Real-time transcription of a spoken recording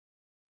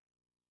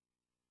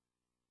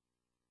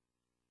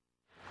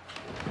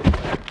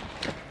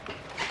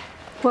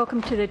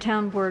Welcome to the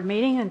Town Board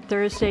meeting on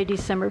Thursday,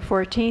 December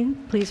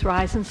 14th. Please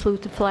rise and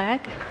salute the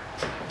flag.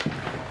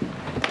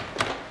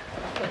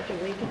 Pledge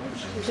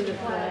allegiance to the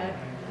flag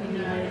of the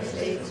United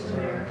States of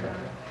America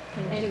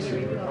and to the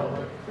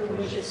republic for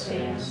which it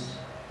stands,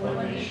 one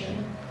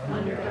nation,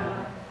 under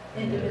God,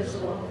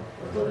 indivisible,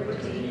 with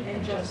liberty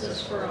and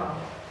justice for all.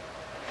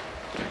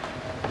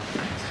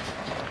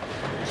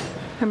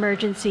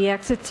 Emergency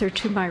exits are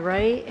to my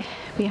right,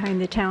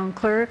 behind the town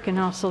clerk, and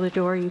also the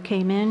door you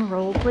came in.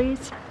 Roll,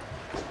 please.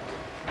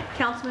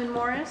 Councilman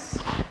Morris?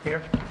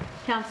 Here.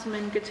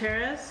 Councilman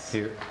Gutierrez?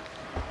 Here.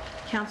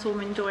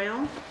 Councilwoman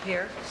Doyle?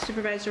 Here.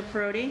 Supervisor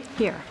Perotti?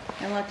 Here.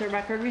 And let the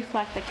record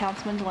reflect that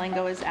Councilman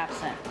Delango is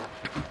absent.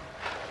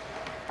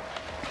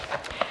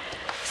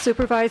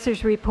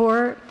 Supervisor's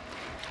report.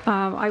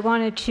 I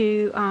wanted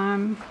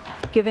to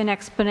give an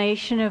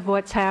explanation of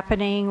what's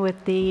happening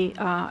with the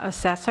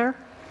assessor.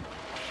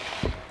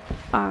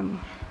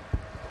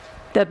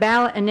 The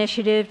ballot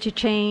initiative to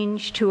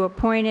change to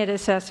appointed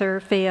assessor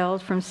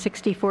failed from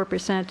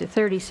 64% to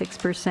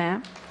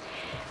 36%.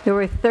 There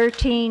were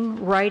 13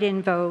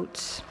 write-in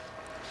votes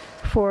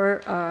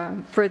for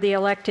the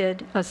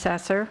elected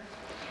assessor.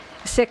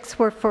 6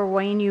 were for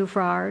Wayne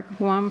Uvrard,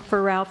 1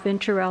 for Ralph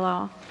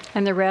Venturello,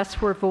 and the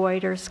rest were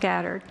void or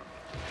scattered.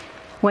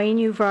 Wayne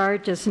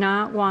Uvrard does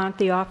not want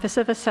the office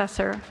of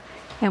assessor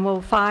and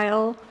will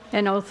file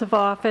an oath of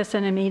office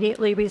and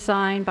immediately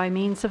resign by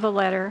means of a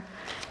letter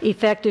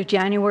effective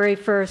January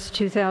 1st,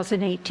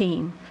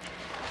 2018.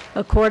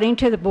 According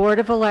to the Board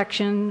of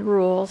Election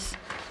rules,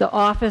 the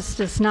office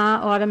does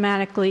not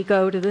automatically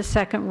go to the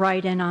second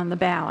write-in on the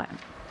ballot.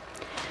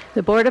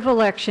 The Board of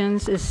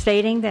Elections is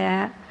stating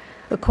that,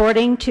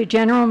 according to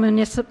general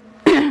municipal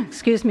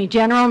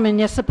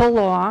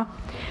law,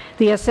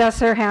 the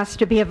assessor has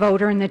to be a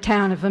voter in the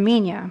town of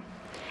Amenia.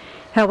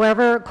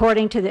 However,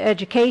 according to the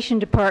Education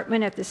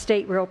Department at the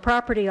State Real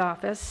Property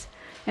Office,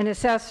 an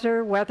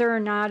assessor, whether or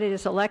not it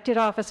is elected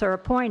office or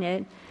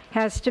appointed,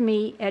 has to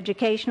meet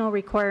educational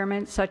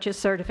requirements such as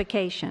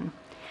certification.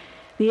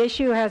 The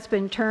issue has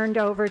been turned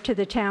over to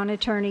the town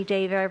attorney,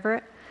 Dave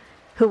Everett,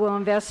 who will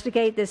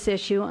investigate this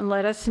issue and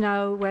let us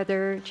know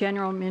whether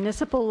general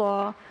municipal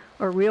law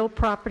or real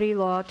property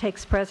law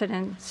takes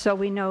precedence so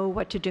we know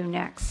what to do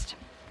next.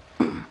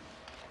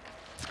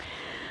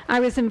 I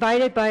was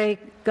invited by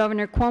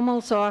Governor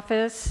Cuomo's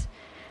office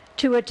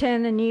to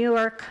attend the New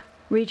York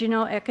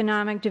Regional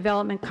Economic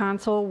Development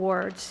Council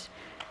Awards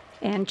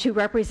and to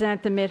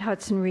represent the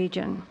Mid-Hudson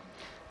region.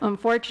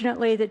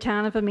 Unfortunately, the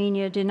town of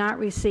Amenia did not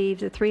receive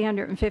the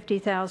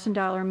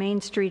 $350,000 Main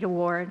Street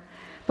Award,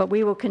 but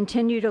we will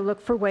continue to look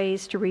for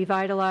ways to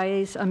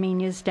revitalize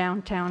Amenia's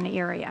downtown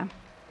area.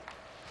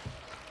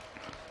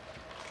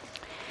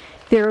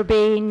 There will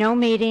be no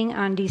meeting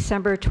on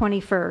December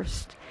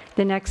 21st.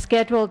 The next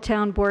scheduled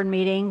town board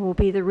meeting will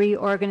be the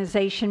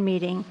reorganization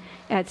meeting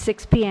at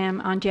 6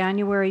 p.m. on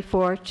January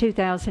 4,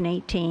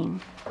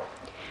 2018.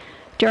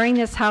 During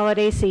this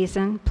holiday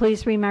season,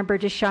 please remember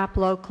to shop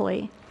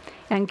locally,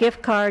 and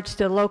gift cards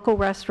to local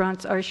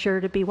restaurants are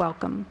sure to be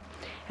welcome.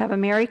 Have a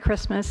Merry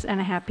Christmas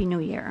and a Happy New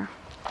Year.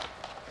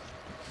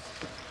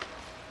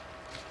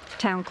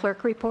 Town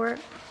Clerk report.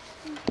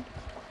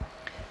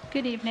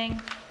 Good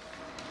evening.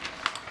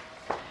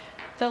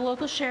 The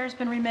local share has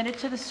been remitted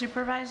to the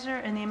supervisor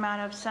in the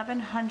amount of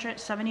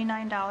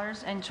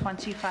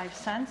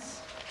 $779.25.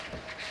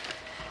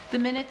 The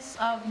minutes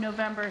of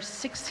November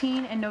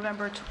 16 and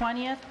November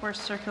 20th were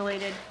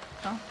circulated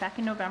back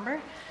in November.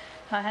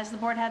 Has the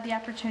board had the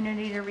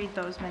opportunity to read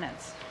those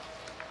minutes?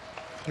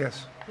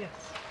 Yes. Yes.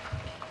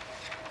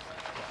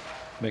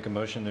 Make a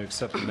motion to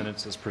accept the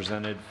minutes as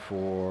presented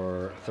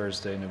for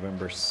Thursday,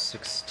 November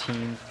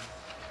 16th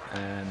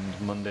and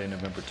Monday,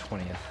 November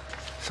 20th.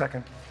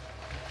 Second.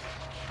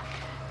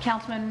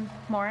 Councilman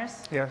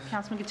Morris? Yes.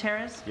 Councilman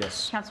Gutierrez?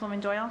 Yes. Councilwoman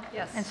Doyle?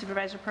 Yes. And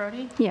Supervisor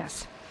Perotti?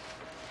 Yes.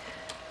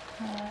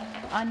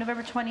 On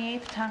November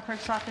 28th, Town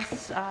Clerk's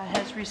Office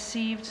has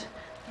received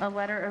a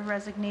letter of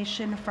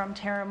resignation from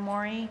Tara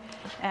Mori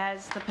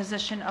as the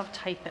position of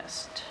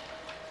typist.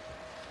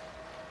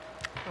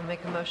 I'll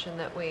make a motion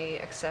that we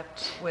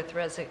accept with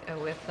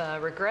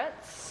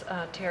regrets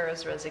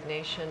Tara's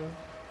resignation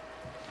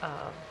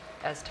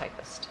as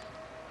typist.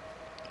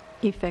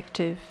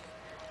 Effective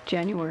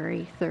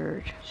January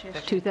 3rd, She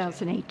has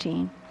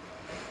 2018.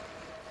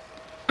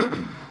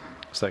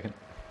 Second.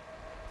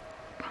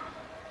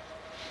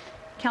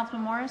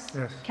 Councilman Morris?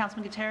 Yes.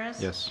 Councilman Gutierrez?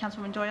 Yes.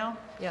 Councilwoman Doyle?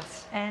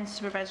 Yes. And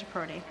Supervisor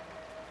Perotti?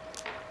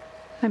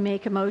 I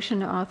make a motion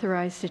to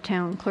authorize the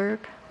town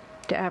clerk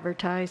to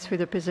advertise for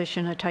the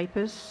position of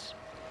typist,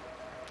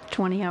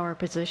 20-hour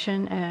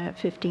position at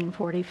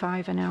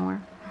 $15.45 an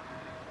hour.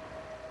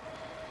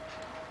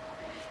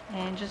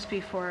 And just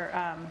before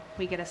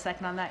we get a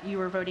second on that, you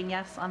were voting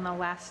yes on the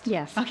last?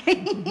 Yes.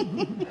 Okay.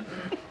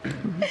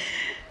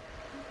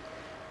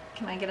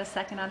 Can I get a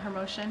second on her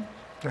motion?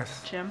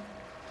 Yes. Jim?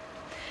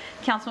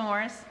 Councilman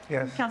Morris?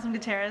 Yes. Councilman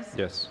Gutierrez?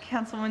 Yes.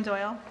 Councilwoman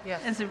Doyle?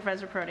 Yes. And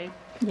Supervisor Perotti?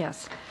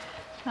 Yes.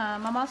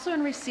 I'm also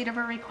in receipt of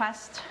a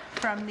request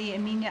from the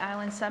Amenia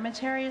Island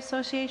Cemetery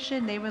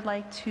Association. They would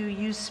like to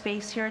use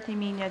space here at the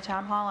Amenia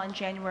Town Hall on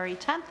January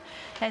 10th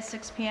at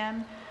 6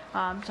 p.m.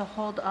 To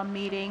hold a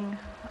meeting.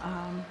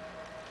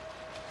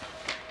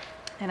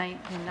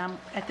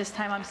 At this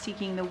time, I'm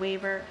seeking the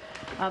waiver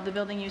of the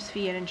building use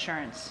fee and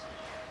insurance.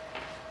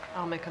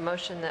 I'll make a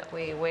motion that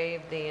we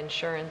waive the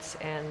insurance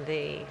and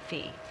the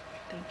fee.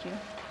 Thank you.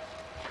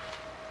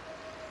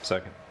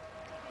 Second.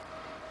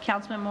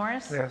 Councilman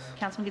Morris? Yes.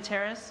 Councilman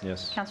Gutierrez?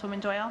 Yes.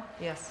 Councilwoman Doyle?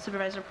 Yes.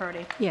 Supervisor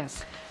Prodi?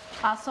 Yes.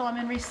 Also, I'm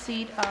in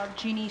receipt of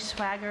Jeannie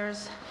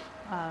Swagger's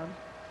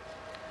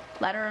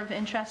letter of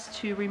interest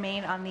to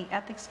remain on the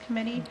Ethics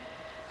Committee.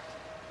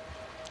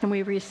 And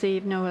we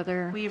received no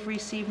other, We have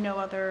received no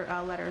other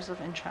letters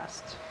of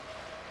interest.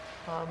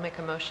 I'll make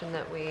a motion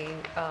that we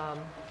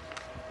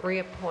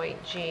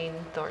reappoint Jean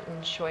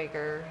Thornton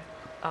Schwager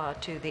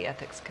to the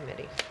Ethics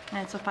Committee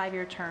And it's a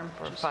 5-year term.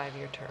 for a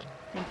 5-year term.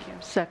 Thank you.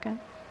 second.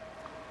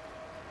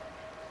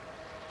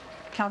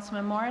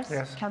 Councilman Morris?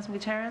 Yes. Councilman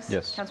Gutierrez?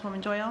 Yes.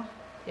 Councilwoman Doyle?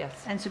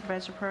 Yes. And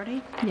Supervisor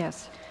Prodi?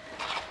 Yes.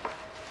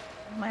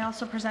 I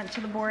also present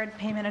to the board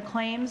payment of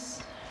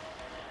claims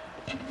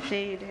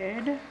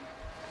dated it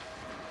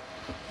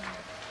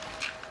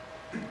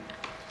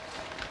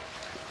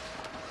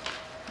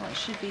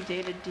should be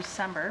dated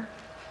December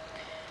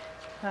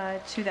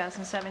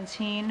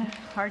 2017.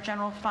 Our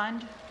general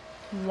fund,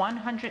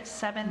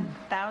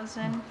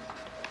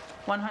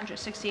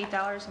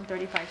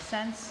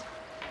 $107,168.35.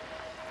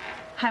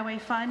 Highway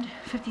fund,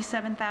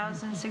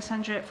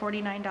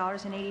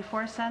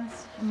 $57,649.84.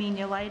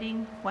 Amenia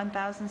lighting,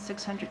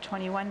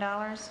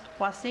 $1,621.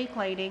 Wasake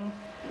lighting,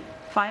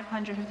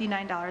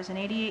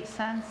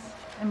 $559.88.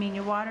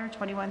 Amenia water,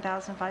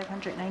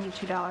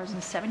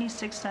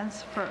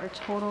 $21,592.76 for a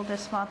total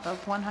this month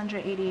of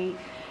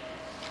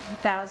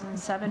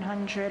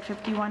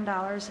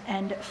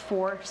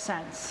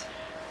 $188,751.04.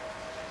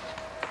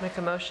 Make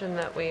a motion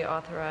that we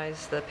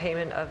authorize the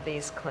payment of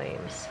these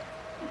claims.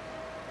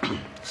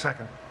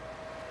 Second.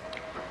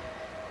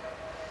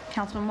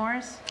 Councilman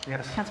Morris?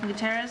 Yes. Councilman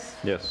Gutierrez?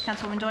 Yes.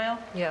 Councilwoman Doyle?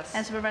 Yes.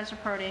 And Supervisor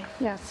Prodi?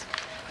 Yes.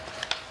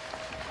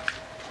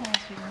 As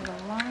we move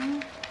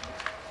along.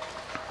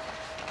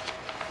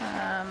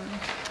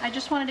 I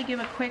just wanted to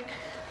give a quick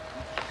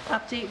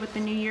update with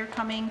the new year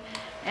coming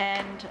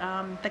and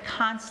the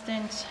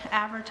constant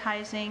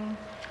advertising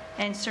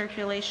and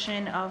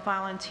circulation of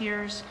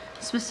volunteers,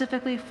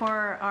 specifically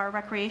for our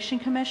Recreation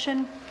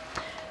Commission.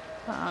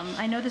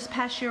 I know this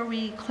past year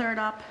we cleared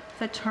up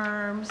the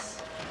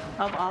terms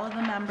of all of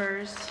the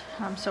members,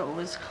 so it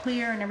was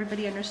clear and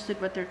everybody understood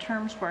what their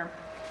terms were.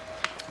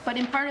 But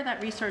in part of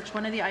that research,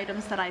 one of the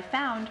items that I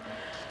found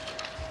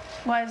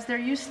was there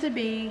used to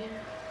be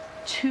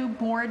 2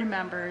 board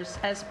members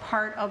as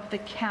part of the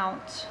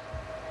count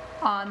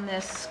on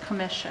this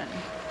commission.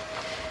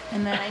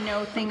 And then I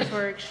know things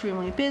were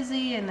extremely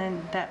busy, and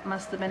then that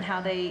must have been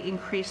how they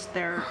increased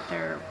their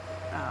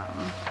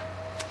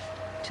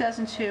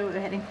 2002,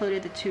 it had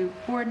included the 2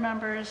 board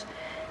members,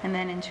 and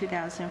then in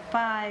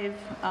 2005,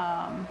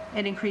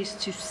 it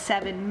increased to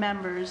 7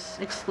 members,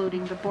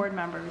 excluding the board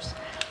members.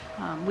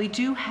 We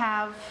do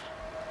have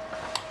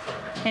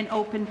an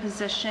open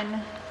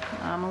position.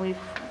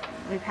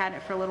 We've had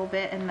it for a little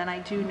bit, and then I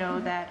do know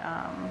that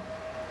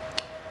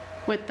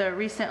with the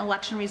recent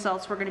election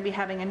results, we're going to be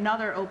having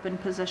another open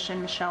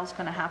position. Michelle's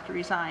going to have to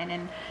resign.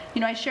 And,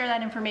 I share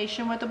that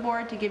information with the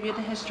board to give you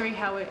the history,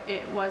 how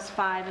it was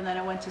 5 and then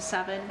it went to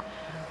 7.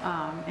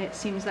 It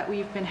seems that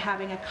we've been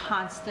having a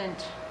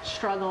constant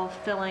struggle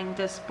filling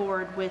this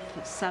board with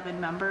 7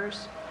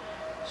 members.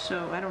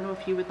 So I don't know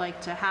if you would like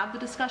to have the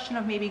discussion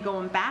of maybe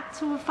going back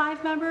to a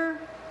 5-member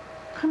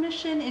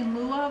commission in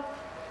lieu of.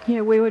 Yeah,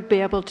 we would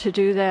be able to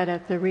do that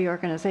at the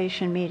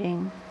reorganization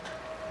meeting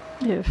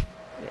if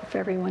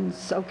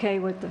everyone's okay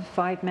with the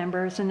 5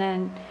 members. And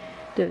then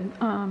the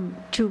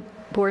 2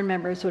 board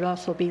members would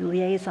also be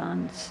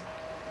liaisons.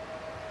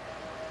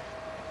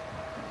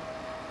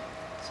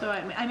 So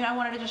I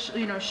wanted to just,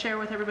 share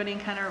with everybody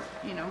and kind of,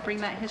 bring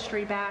that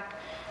history back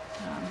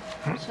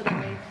so that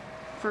way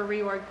for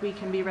reorg we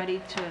can be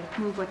ready to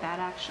move with that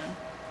action.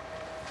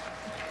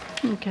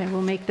 Okay,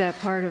 we'll make that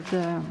part of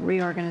the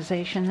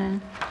reorganization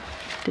then,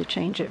 to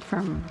change it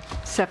from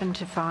 7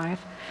 to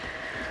 5,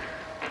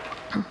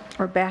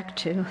 or back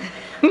to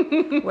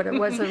what it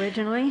was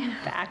originally.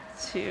 Back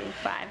to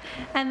 5.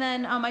 And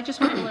then I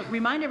just want to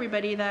remind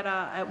everybody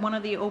that one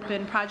of the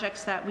open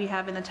projects that we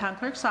have in the town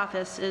clerk's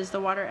office is the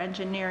water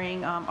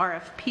engineering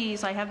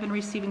RFPs. I have been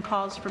receiving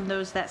calls from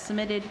those that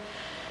submitted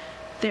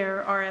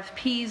their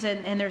RFPs,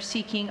 and they're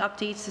seeking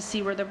updates to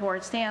see where the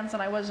board stands.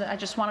 And I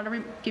just wanted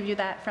to give you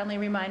that friendly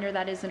reminder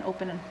that is an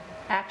open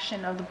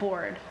action of the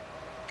board.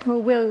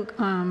 Well,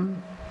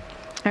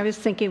 I was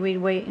thinking we'd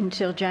wait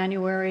until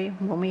January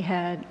when we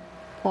had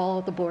all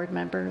of the board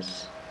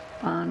members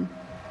on.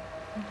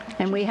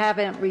 And we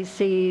haven't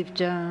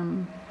received,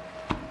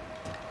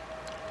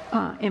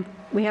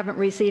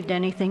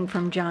 anything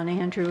from John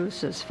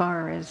Andrews as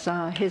far as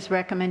his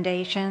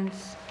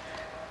recommendations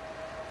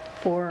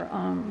for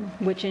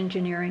which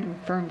engineering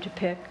firm to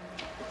pick.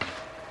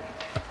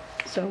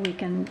 So we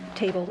can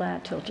table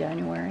that till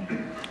January.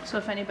 So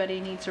if anybody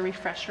needs a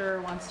refresher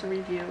or wants to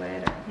review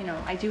it, or,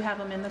 I do have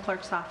them in the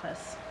clerk's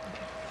office.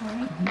 All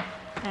right.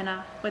 And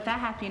with that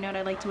happy note,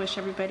 I'd like to wish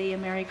everybody a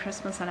Merry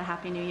Christmas and a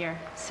Happy New Year.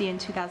 See you in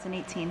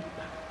 2018.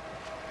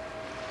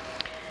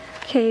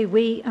 Okay,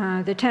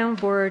 the town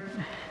board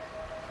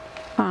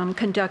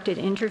conducted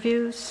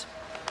interviews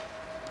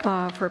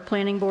for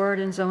Planning Board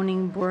and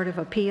Zoning Board of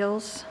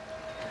Appeals.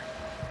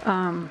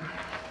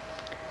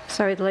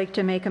 So I'd like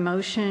to make a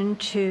motion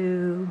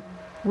to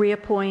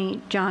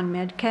reappoint John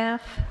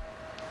Metcalf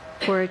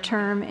for a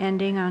term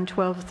ending on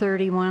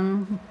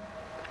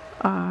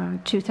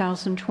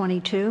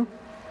 12/31/2022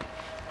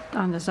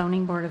 on the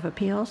Zoning Board of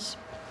Appeals.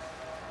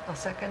 I'll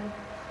second.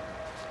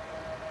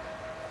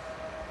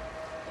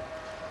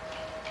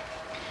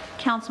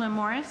 Councilman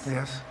Morris?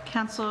 Yes.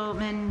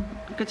 Councilman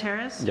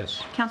Gutierrez?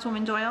 Yes.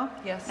 Councilwoman Doyle?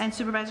 Yes. And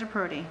Supervisor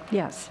Perotti?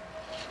 Yes.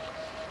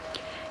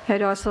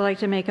 I'd also like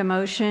to make a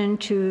motion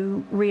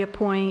to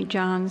reappoint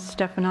John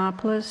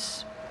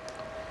Stephanopoulos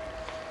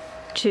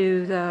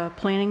to the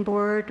Planning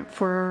Board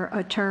for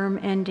a term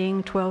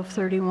ending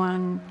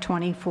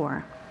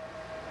 12/31/24.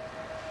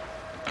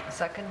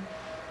 Second.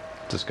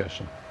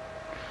 Discussion.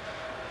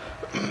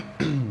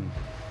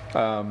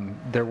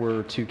 There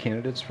were 2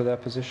 candidates for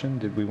that position.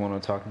 Did we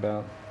want to talk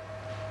about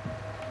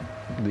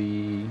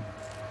the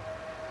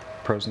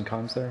pros and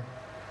cons there?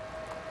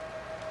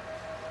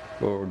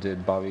 Or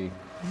did Bobby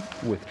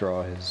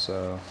withdraw his,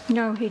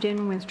 No, he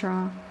didn't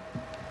withdraw.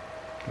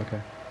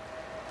 okay.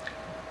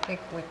 I think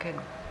we could,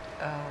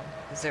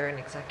 is there an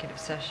executive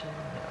session?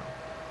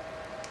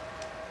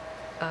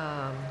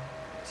 No.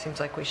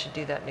 Seems like we should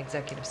do that in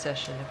executive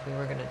session if we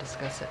were going to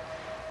discuss it.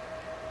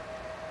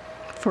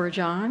 For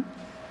John?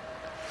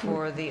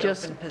 For the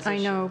Just, open positions. I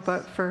know,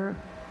 but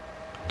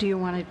do you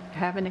want to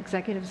have an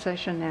executive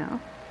session now?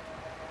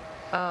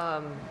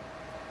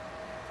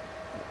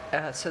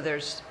 So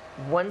there's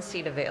 1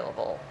 seat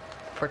available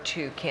for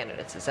 2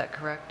 candidates, is that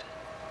correct?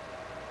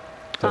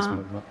 That's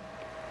movement.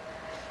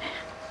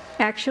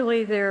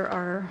 Actually, there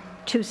are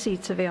 2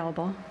 seats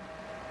available.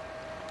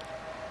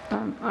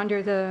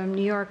 Under the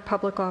New York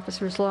Public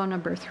Officers Law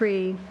Number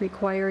 3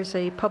 requires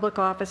a public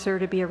officer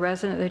to be a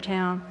resident of the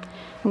town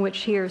in which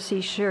he or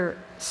she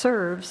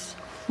serves,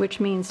 which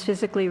means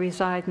physically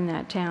reside in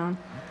that town.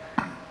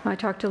 I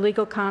talked to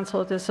legal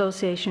counsel at the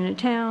Association of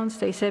Towns.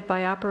 They said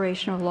by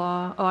operational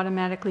law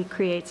automatically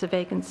creates a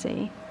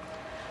vacancy.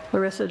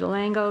 Larissa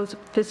DeLango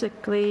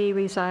physically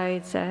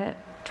resides at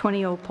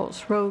 20 Old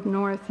Post Road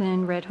North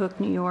in Red Hook,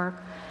 New York,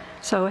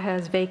 so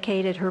has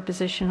vacated her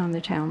position on the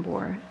town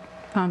board,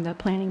 on the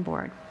planning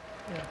board,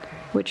 Okay.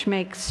 which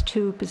makes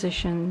 2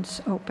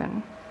 positions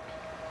open.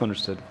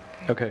 Understood.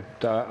 Okay.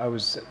 I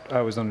was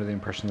under the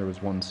impression there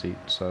was 1 seat,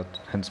 so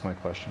hence my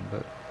question,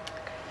 but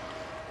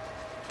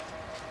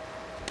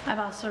I've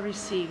also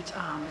received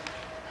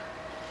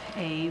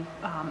a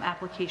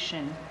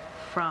application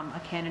from a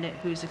candidate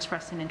who's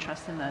expressed an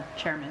interest in the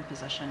chairman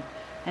position,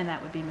 and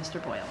that would be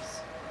Mr. Boyles.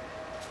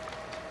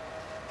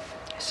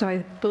 So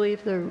I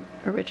believe the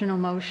original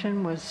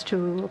motion was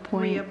to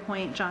appoint,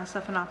 Reappoint John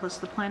Stephanopoulos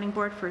to the planning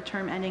board for a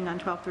term ending on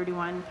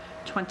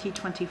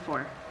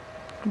 12/31/2024.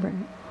 right.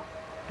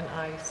 And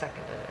I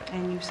seconded it.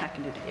 And you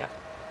seconded it. Yeah.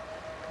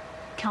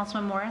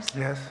 Councilman Morris?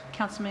 Yes.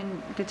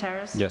 Councilman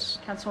Gutierrez? yes.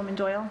 Councilwoman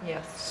Doyle?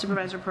 Yes.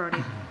 Supervisor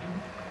Perotti?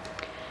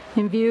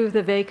 In view of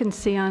the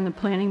vacancy on the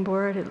planning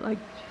board, I'd like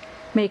to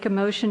make a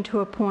motion to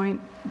appoint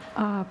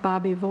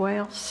Bobby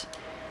Voiles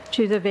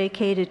to the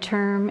vacated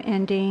term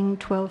ending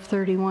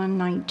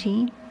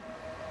 12/31/19.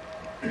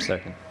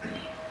 Second.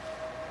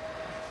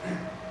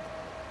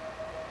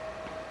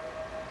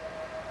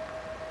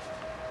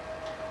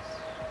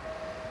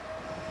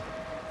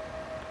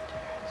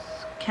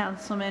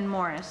 Councilman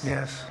Morris?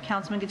 Yes.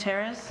 Councilman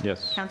Gutierrez?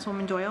 Yes.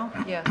 Councilwoman Doyle?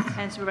 Yes.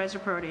 And Supervisor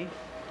Perotti?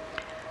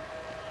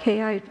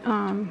 Okay,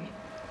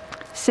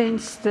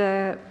 since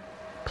the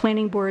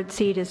planning board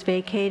seat is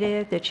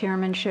vacated, the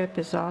chairmanship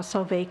is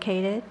also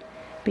vacated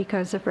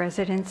because of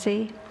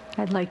residency.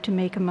 I'd like to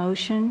make a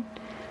motion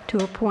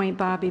to appoint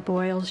Bobby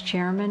Boyles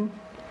chairman,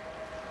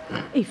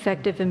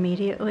 effective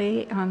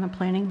immediately on the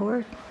planning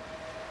board.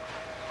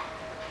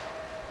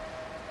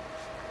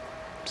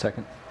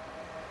 Second.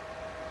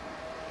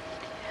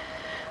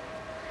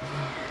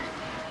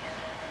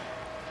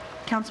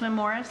 Councilman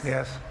Morris?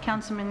 Yes.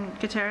 Councilman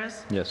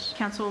Gutierrez? Yes.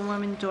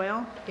 Councilwoman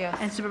Doyle? Yes.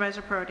 And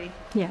Supervisor Perotti?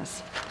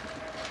 Yes.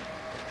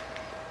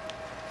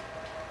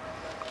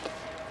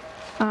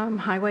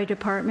 Highway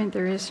Department,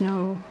 there is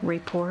no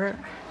report,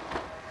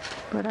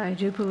 but I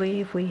do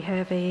believe we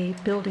have a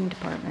building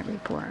department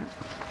report.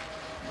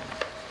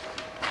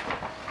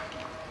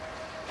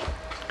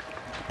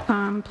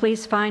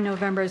 Please find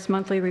November's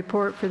monthly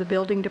report for the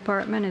building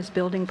department as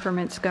building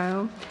permits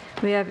go.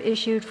 We have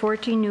issued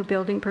 14 new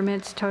building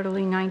permits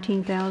totaling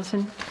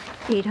 19,000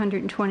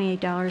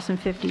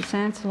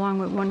 $828.50, along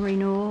with one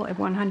renewal at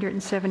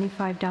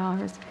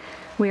 $175.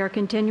 We are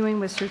continuing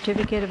with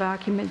certificate of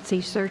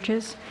occupancy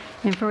searches,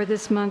 and for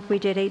this month, we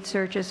did 8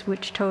 searches,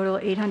 which total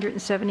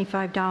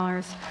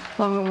 $875,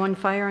 along with one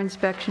fire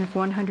inspection of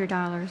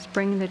 $100,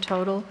 bringing the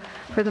total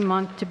for the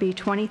month to be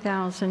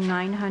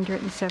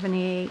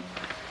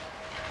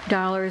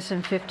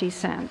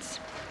 $20,978.50.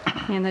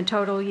 And the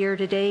total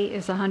year-to-date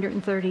is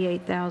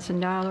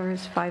 $138,000,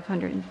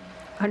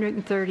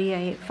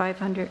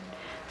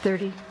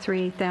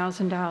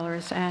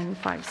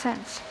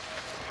 $533,000.05.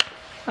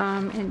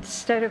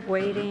 Instead of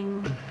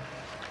waiting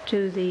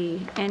to the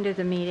end of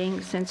the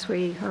meeting, since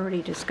we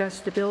already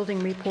discussed the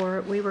building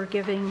report, we were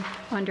giving,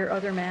 under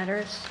other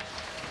matters,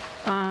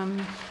 a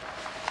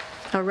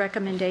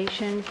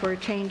recommendation for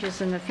changes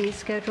in the fee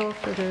schedule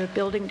for the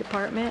building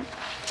department.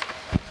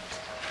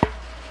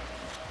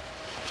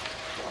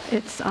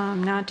 It's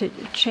not to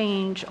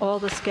change all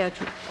the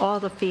schedule,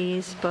 all the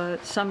fees,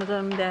 but some of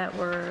them that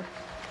were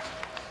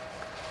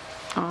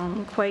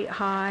quite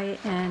high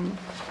and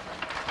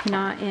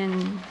not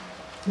in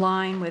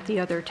line with the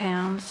other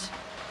towns.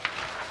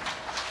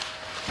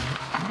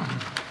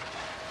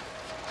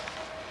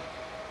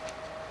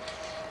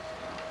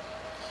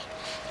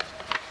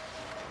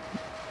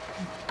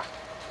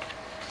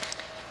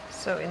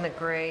 So in the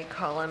gray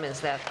column, is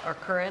that our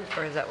current,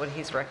 or is that what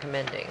he's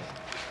recommending?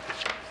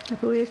 I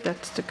believe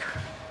that's the,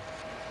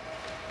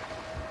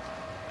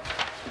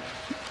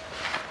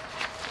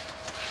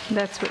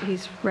 that's what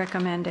he's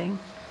recommending.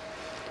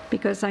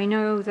 Because I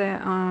know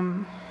that,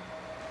 I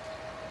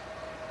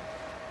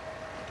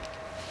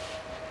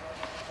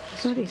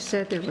thought he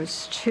said there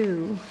was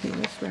 2 he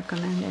was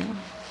recommending.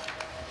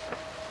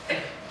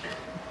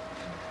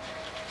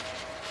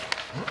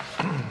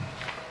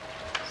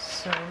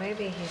 So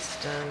maybe he's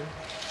done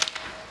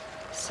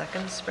a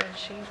second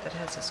spreadsheet that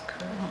has his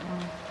current.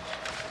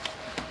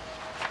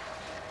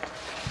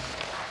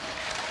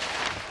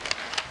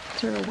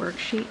 Is there a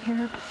worksheet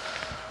here?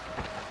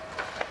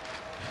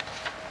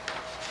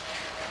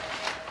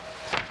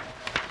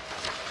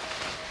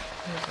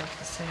 They're both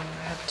the same.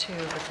 I have 2,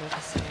 but they're the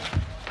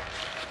same.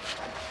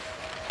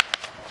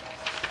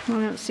 I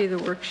don't see the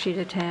worksheet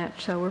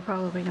attached, so we're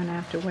probably going to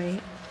have to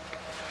wait.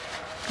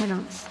 I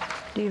don't,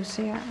 do you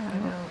see it? I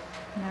know.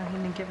 No, he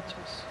didn't give it to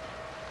us.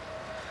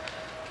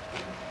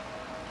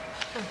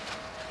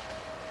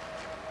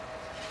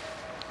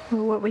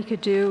 Well, what we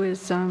could do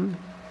is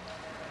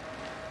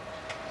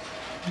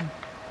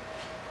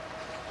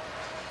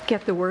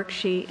get the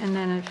worksheet, and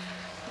then if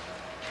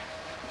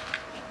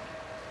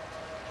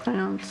I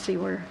don't see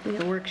where the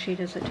worksheet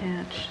is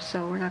attached,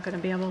 so we're not going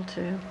to be able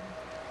to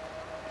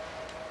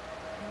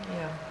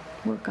Yeah.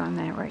 work on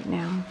that right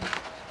now.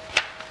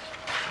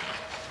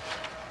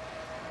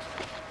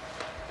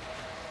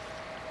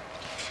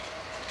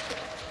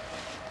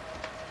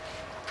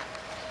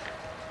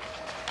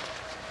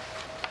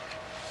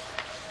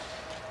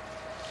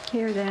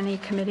 Here, are there any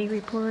committee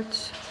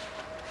reports?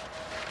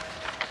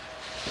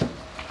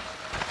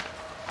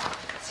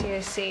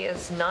 CIC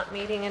is not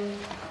meeting in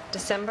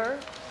December,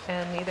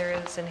 and neither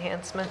is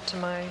Enhancement, to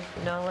my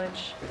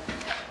knowledge.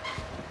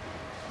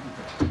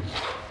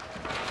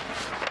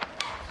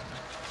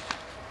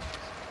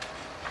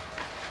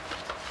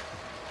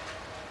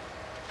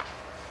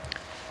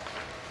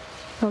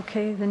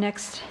 Okay, the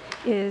next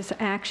is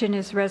action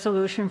is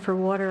resolution for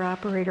water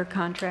operator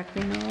contract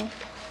renewal.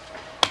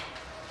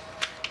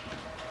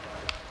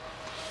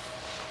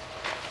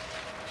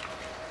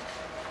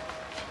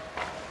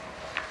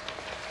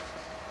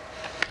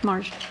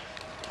 Marge,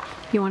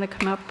 you want to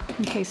come up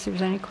in case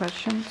there's any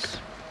questions?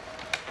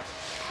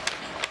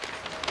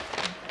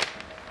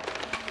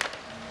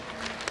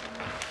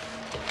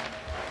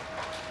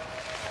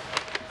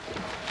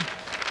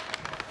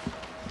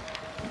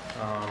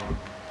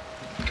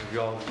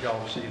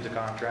 Y'all received the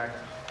contract?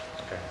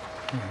 Okay.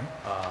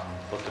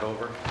 Looked it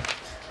over?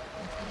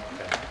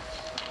 Okay.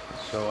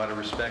 So out of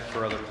respect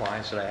for other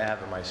clients that I have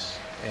and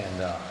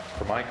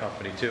for my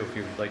company too, if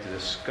you'd like to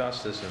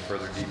discuss this in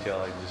further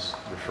detail, I just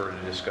refer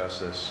to discuss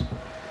this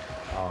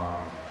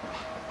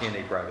in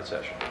a private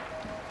session.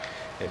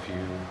 If you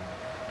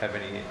have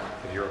any,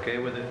 if you're okay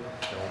with it,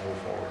 then we'll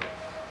move forward.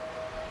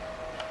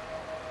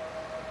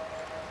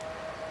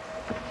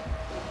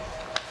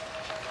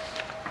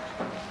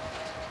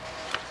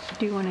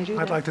 Do you want to do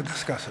that? I'd like to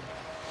discuss it.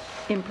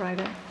 In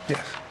private?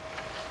 Yes.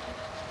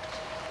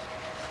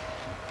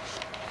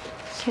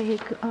 Okay,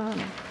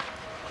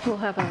 we'll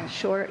have a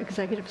short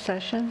executive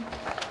session.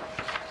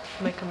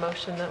 Make a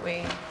motion that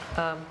we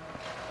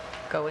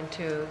go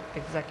into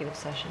executive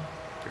session.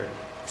 Great.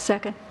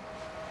 Second.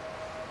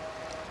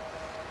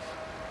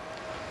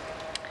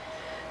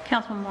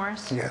 Councilman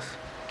Morris? Yes.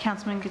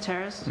 Councilman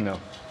Gutierrez? No.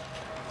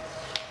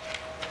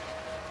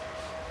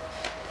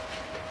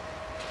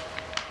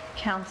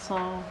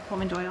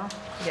 Councilwoman Doyle?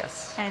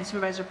 Yes. And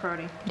Supervisor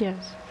Perotti?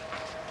 Yes.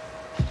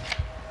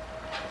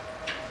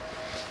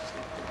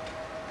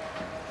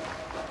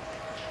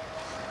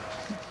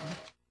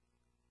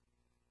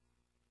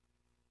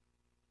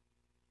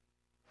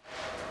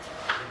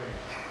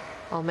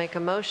 I'll make a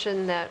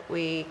motion that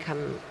we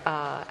come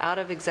out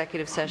of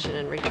executive session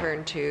and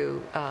return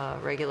to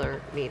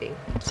regular meeting.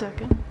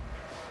 Second.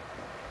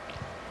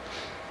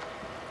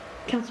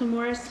 Councilman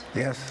Morris?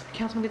 Yes.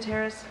 Councilman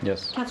Gutierrez?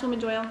 Yes. Councilwoman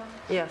Doyle?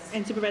 Yes.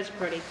 And Supervisor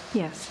Prodi?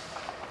 Yes.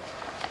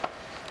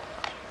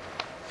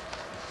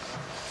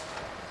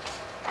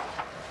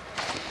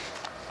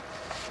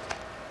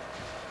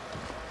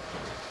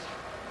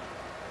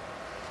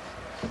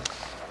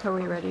 Are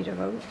we ready to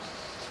vote?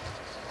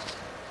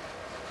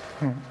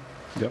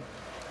 Yep.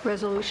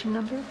 Resolution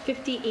number?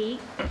 58.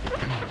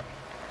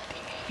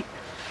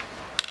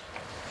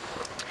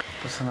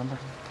 What's the number?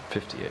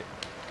 58.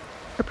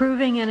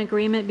 Approving an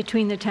agreement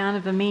between the Town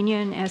of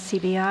Amenia and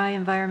SCBI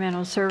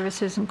Environmental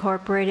Services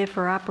Incorporated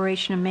for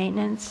operation and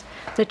maintenance,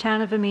 the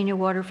Town of Amenia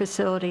water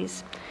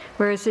facilities.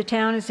 Whereas the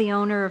town is the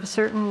owner of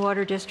certain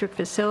water district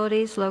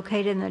facilities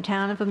located in the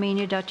Town of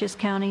Amenia, Dutchess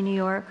County, New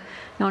York,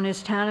 known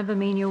as Town of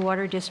Amenia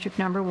Water District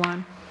Number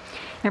 1,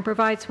 and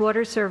provides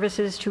water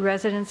services to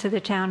residents of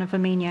the Town of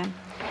Amenia.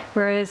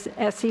 Whereas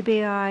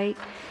SCBI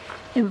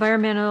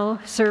Environmental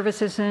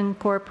Services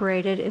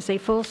Incorporated is a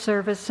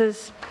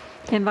full-services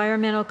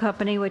environmental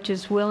company which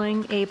is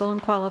willing, able,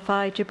 and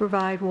qualified to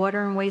provide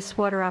water and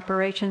wastewater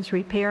operations,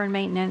 repair, and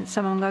maintenance,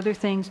 among other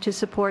things, to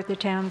support the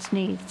town's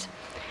needs.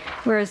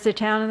 Whereas the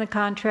town and the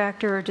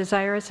contractor are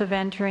desirous of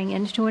entering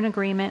into an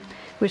agreement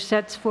which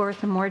sets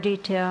forth in more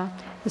detail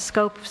the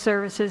scope of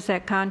services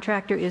that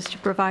contractor is to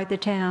provide the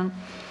town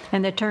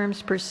and the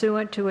terms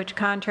pursuant to which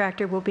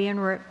contractor will be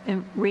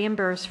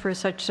reimbursed for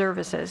such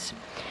services.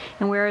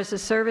 And whereas the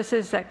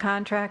services that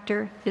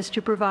contractor is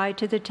to provide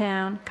to the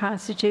town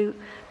constitute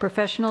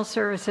professional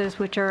services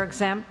which are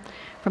exempt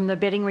from the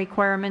bidding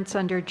requirements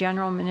under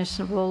General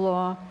Municipal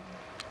Law,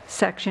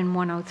 Section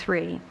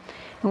 103.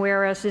 And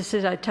whereas this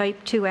is a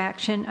Type 2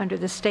 action under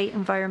the State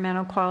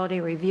Environmental Quality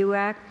Review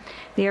Act,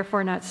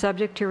 therefore not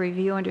subject to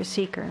review under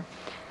seeker.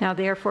 Now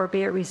therefore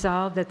be it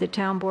resolved that the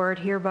town board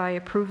hereby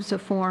approves the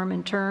form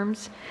and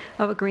terms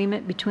of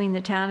agreement between the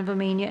Town of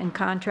Amenia and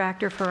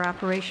contractor for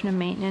operation and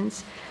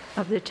maintenance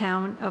of the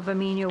Town of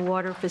Amenia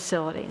water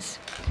facilities.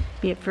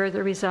 Be it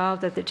further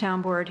resolved that the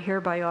town board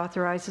hereby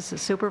authorizes the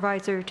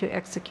supervisor to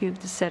execute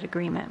the said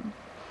agreement.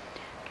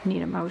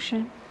 Need a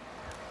motion?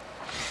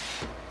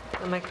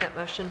 I'll make that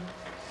motion.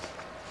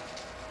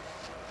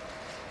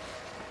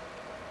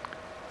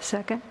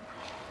 Second?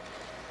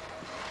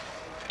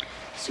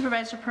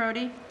 Supervisor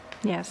Prodi?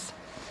 Yes.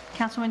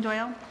 Councilwoman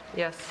Doyle?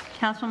 Yes.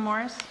 Councilman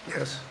Morris?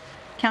 Yes.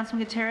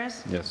 Councilman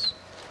Gutierrez? Yes.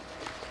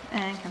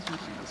 And Councilman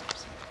Doyle is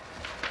absent.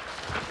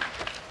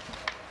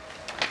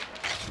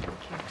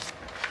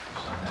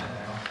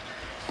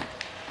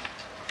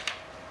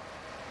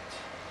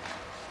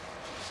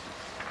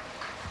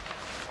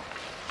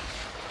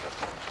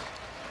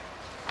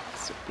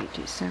 This would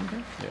be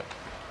December. Yep.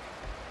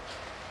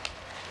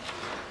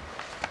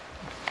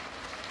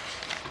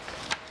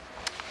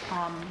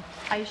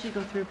 I usually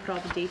go through, put all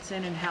the dates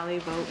in and how they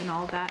vote and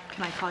all that.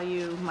 Can I call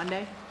you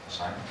Monday?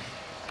 Sign.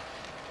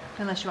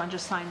 Unless you want to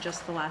just sign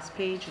just the last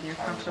page and you're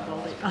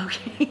comfortable that,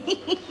 okay.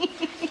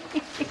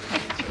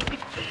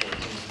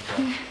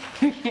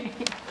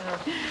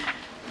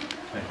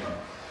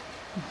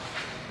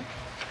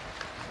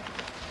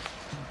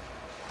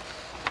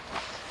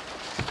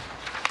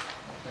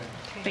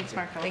 Thanks,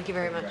 Marco. Thank you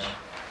very much.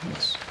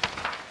 Yes.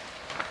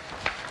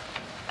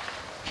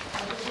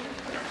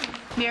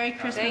 Merry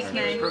Christmas, Thank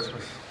May. you.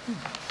 Christmas.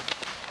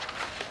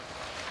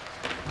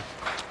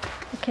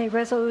 Okay,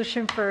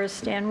 resolution for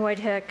Stan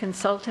Whitehead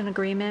consultant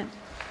agreement.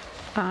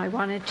 I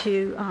wanted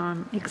to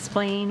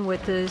explain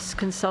what this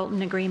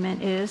consultant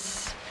agreement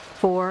is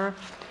for.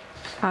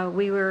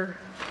 We were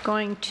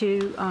going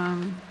to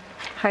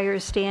hire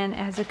Stan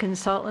as a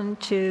consultant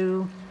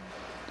to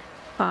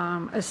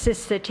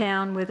assist the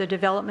town with the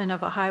development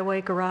of a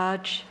highway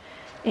garage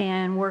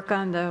and work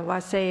on the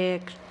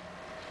Wassaic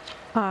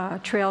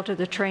Trail to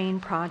the Train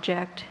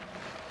project,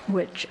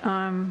 which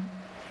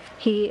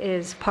he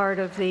is part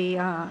of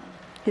the,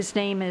 his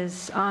name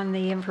is on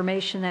the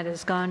information that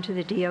has gone to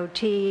the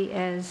DOT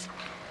as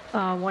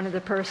one of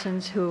the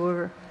persons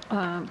who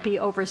will be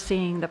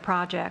overseeing the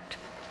project.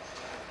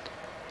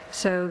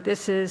 So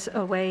this is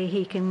a way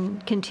he can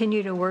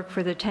continue to work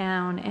for the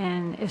town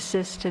and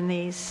assist in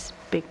these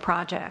big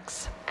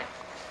projects.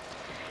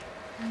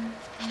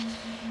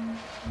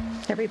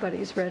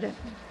 Everybody's read it?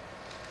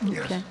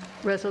 Yes. Okay.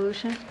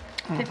 Resolution?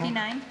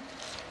 59.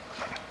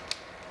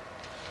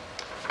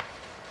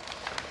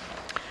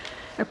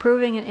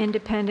 Approving an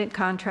independent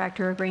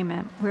contractor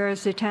agreement.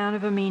 Whereas the town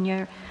of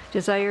Amenia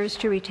desires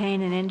to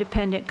retain an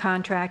independent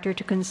contractor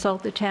to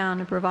consult the town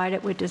and provide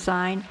it with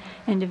design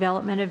and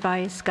development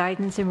advice,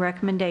 guidance, and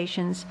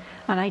recommendations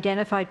on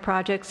identified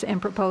projects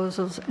and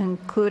proposals,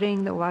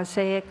 including the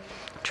Wassaic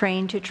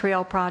Train to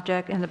Trail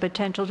project and the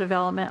potential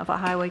development of a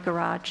highway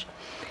garage.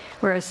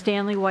 Whereas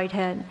Stanley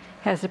Whitehead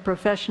has the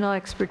professional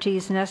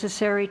expertise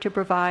necessary to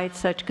provide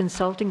such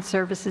consulting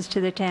services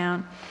to the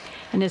town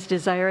and is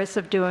desirous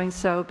of doing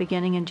so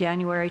beginning in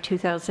January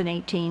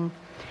 2018.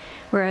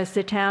 Whereas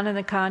the town and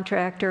the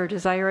contractor are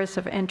desirous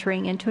of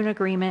entering into an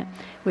agreement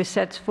which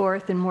sets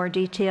forth in more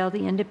detail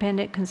the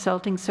independent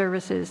consulting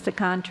services the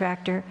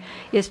contractor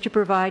is to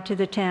provide to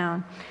the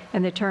town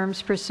and the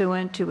terms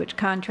pursuant to which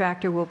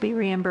contractor will be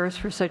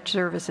reimbursed for such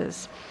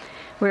services.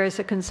 Whereas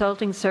the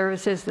consulting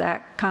services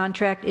that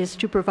contract is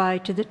to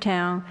provide to the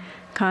town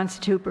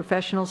constitute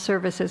professional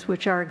services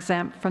which are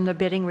exempt from the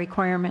bidding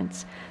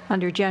requirements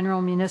under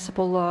General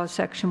Municipal Law,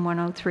 Section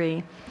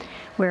 103.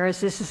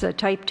 Whereas this is a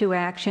Type 2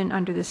 action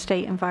under the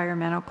State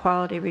Environmental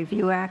Quality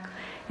Review Act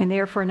and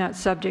therefore not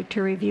subject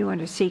to review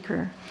under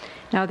seeker.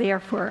 Now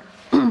therefore,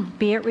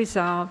 be it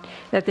resolved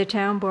that the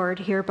town board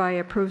hereby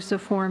approves the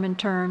form and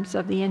terms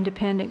of the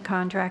independent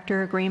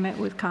contractor agreement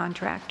with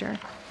contractor.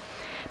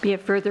 Be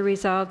it further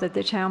resolved that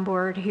the town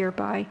board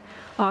hereby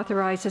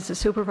authorizes the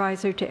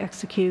supervisor to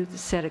execute the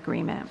said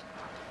agreement. Is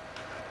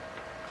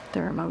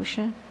there a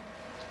motion?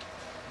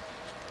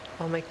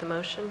 I'll make the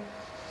motion.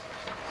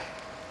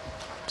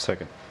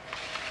 Second.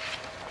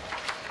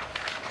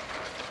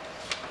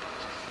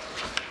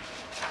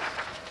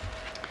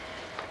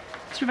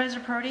 Supervisor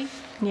Perotti?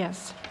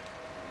 Yes.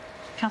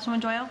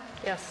 Councilwoman Doyle?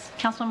 Yes.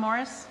 Councilman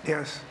Morris?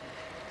 Yes.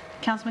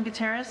 Councilman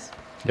Gutierrez?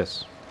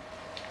 Yes.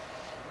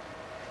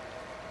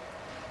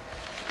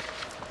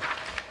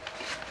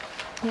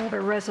 We have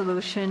a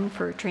resolution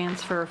for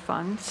transfer of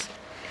funds.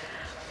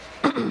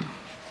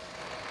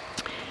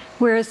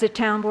 Whereas the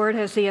town board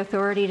has the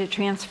authority to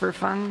transfer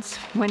funds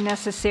when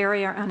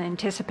necessary or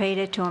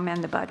unanticipated to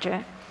amend the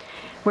budget.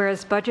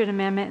 Whereas budget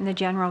amendment in the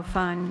general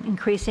fund,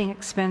 increasing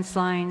expense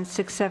line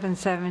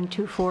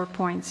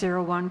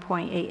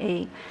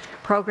 67724.01.88,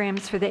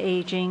 programs for the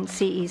aging,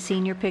 CE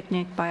senior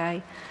picnic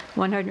by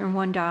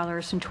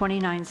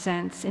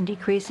 $101.29, and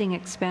decreasing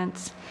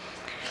expense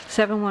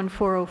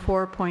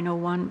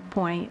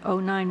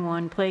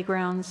 71404.01.091,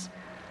 playgrounds,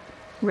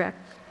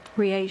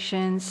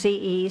 recreation, CE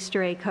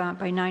Easter egg hunt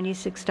by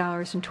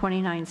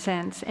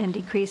 $96.29, and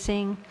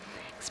decreasing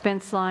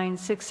expense line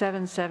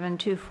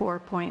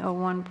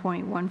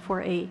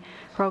 67724.01.148,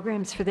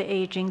 programs for the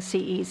aging,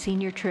 CE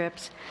senior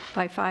trips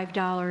by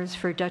 $5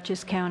 for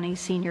Dutchess County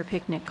senior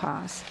picnic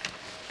costs.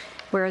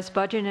 Whereas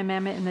budget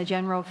amendment in the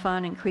general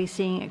fund,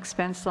 increasing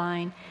expense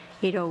line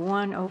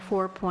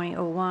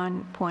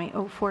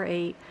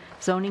 80104.01.048,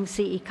 zoning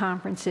CE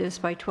conferences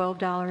by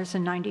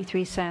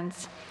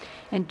 $12.93,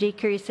 and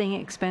decreasing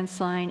expense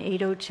line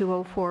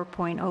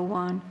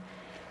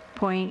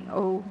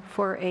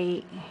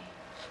 80204.01.048.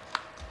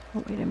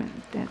 Oh, wait a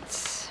minute,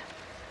 that's,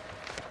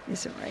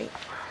 isn't right.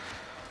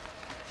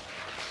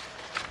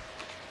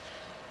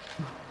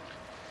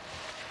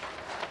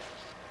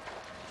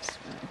 Just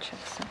want to check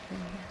something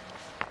here.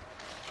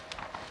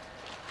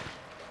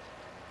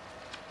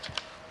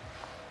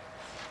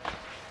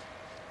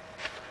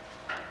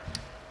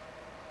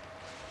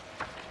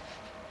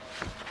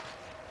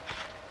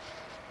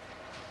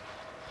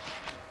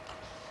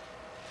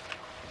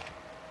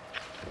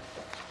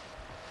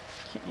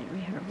 Okay, we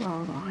had a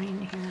wrong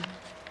line here.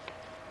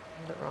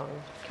 The wrong.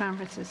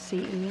 Conferences CE. Do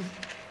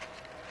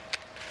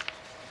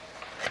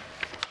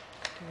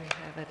we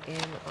have it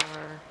in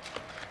our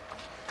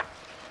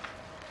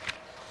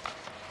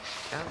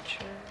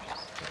vouchers?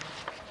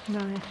 No,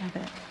 I have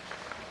it.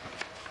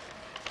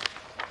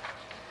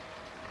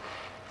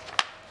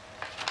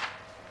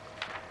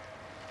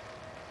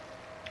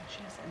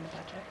 She has it in the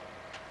budget.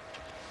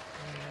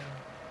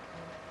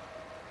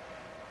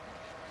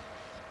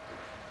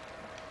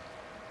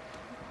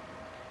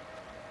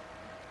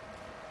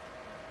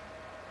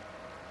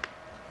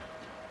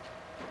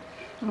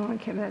 Oh,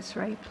 okay, that's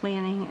right.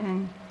 Planning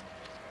and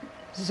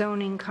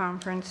zoning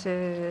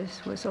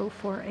conferences was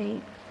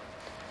 048.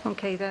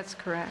 Okay, that's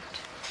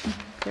correct.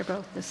 They're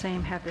both the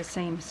same, have the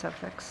same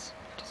suffix.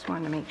 Just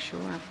wanted to make sure.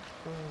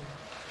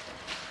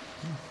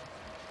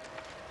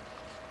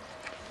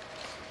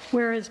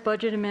 Whereas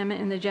budget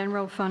amendment in the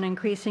general fund,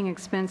 increasing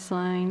expense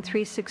line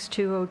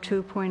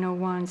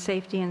 36202.01,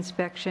 safety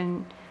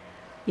inspection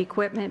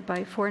equipment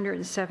by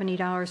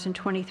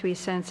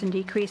 $470.23, and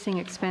decreasing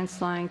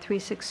expense line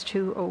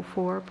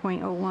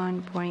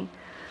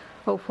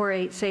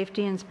 36204.01.048,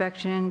 safety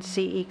inspection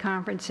CE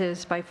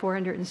conferences by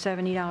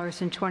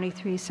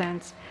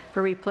 $470.23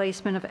 for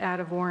replacement of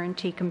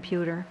out-of-warranty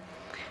computer.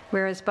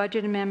 Whereas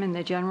budget amendment in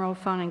the general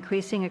fund,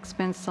 increasing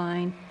expense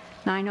line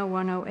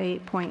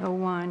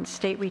 90108.01,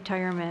 state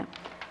retirement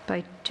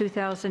by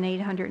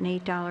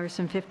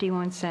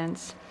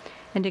 $2,808.51,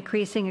 and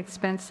decreasing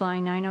expense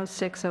line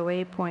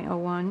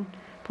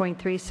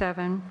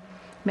 90608.01.37,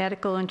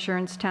 medical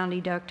insurance town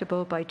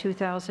deductible by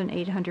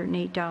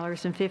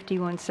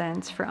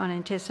 $2,808.51 for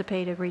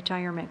unanticipated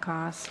retirement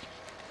costs.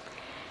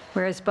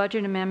 Whereas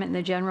budget amendment in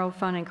the general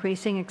fund,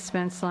 increasing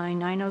expense line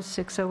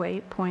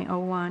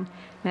 90608.01,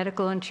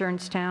 medical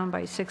insurance town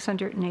by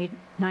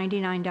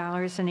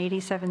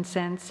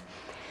 $699.87,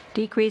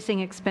 decreasing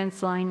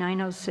expense line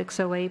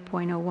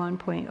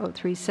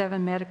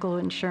 90608.01.037, medical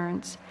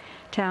insurance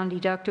town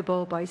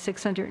deductible by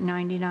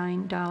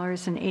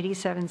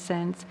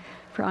 $699.87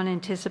 for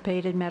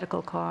unanticipated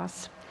medical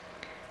costs.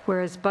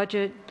 Whereas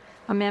budget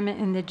amendment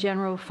in the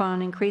general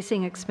fund,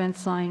 increasing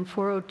expense line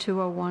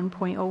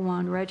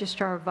 40201.01,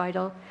 Registrar of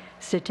Vital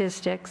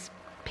Statistics,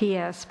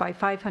 PS, by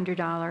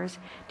 $500,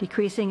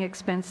 decreasing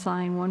expense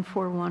line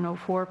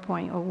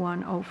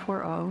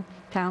 14104.01040,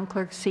 Town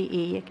Clerk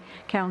CE,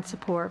 account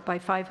support, by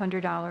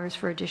 $500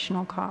 for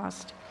additional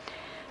cost.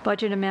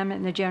 Budget amendment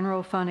in the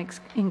general fund,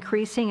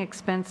 increasing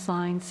expense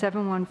line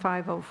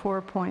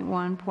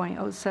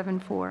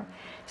 71504.1.074,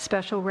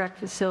 Special Rec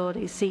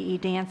Facilities, CE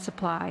Dance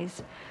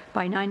Supplies,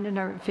 by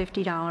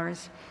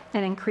 $950,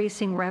 and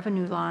increasing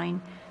revenue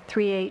line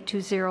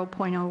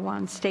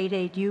 3820.01, State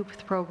Aid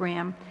Youth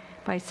Program,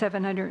 by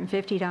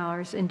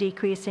 $750, and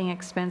decreasing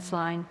expense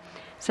line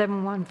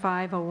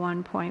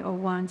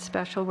 71501.01,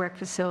 Special Rec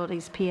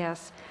Facilities,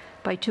 PS,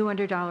 by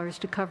 $200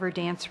 to cover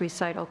dance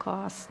recital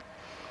costs.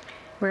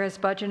 Whereas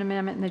budget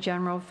amendment in the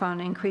general fund,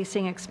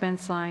 increasing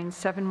expense line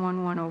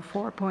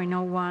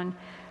 71104.01,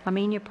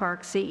 Amenia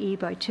Park CE,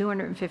 by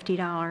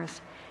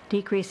 $250,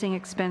 decreasing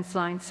expense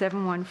line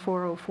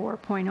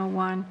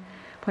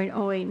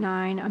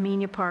 71404.01.089,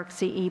 Amenia Park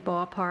CE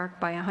Ballpark,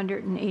 by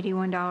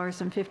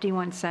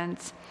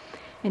 $181.51,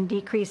 and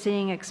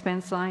decreasing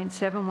expense line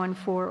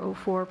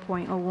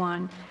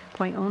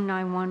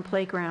 71404.01.091,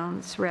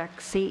 Playgrounds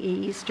Rec CE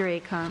Easter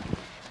Egg Hunt,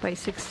 by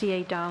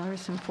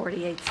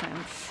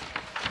 $68.48.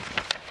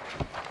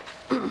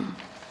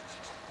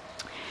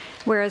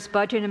 Whereas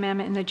budget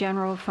amendment in the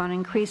general fund,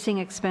 increasing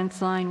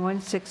expense line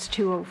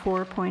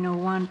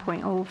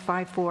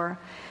 16204.01.054,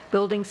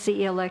 building CE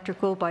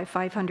electrical, by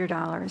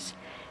 $500,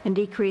 and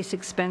decrease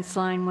expense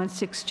line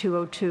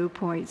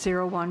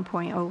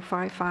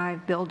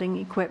 16202.01.055, building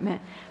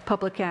equipment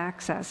public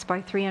access, by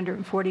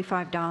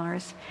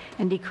 $345,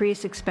 and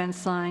decrease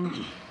expense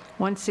line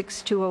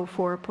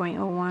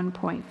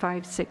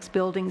 16204.01.56,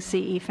 building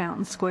CE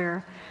Fountain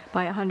Square,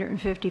 by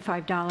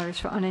 $155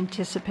 for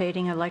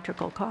unanticipated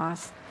electrical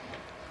costs.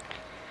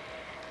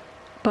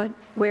 But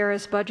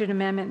whereas budget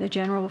amendment in the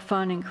general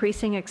fund,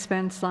 increasing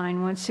expense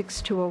line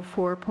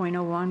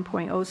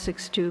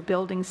 16204.01.062,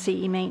 building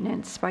CE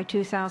maintenance, by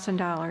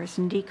 $2,000,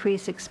 and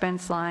decrease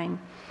expense line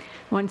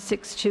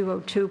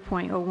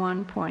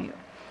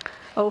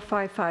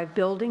 16202.01.055,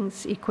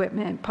 buildings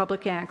equipment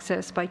public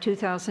access, by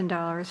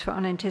 $2,000 for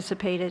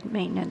unanticipated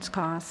maintenance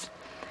costs.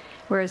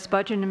 Whereas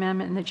budget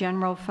amendment in the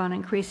general fund,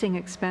 increasing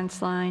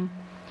expense line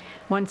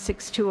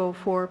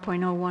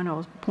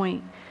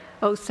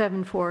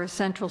 16204.010.074,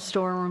 central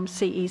storeroom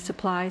CE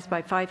supplies,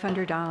 by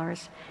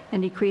 $500,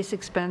 and decrease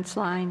expense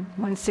line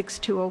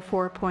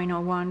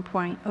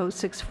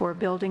 16204.01.064,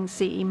 building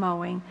CE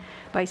mowing,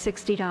 by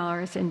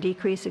 $60, and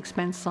decrease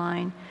expense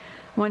line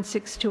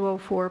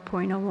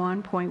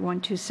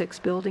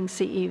 16204.01.126, building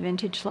CE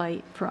vintage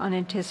light, for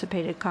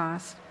unanticipated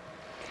costs.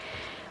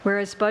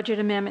 Whereas budget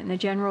amendment in the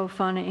general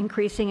fund,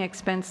 increasing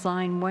expense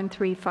line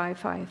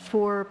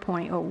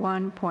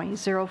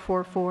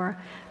 13554.01.044,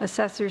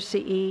 assessor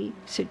CE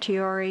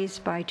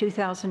certioraries, by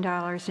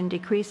 $2,000, and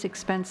decrease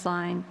expense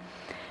line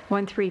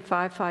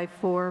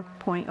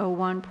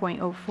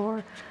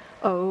 13554.01.040,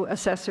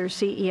 assessor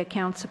CE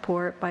account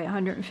support, by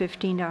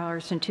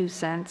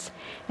 $115.02,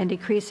 and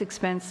decrease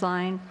expense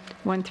line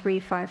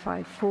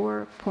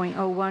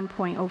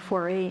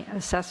 13554.01.048,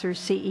 assessor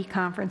CE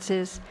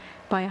conferences,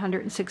 by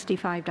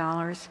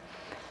 $165,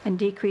 and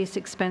decrease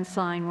expense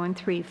line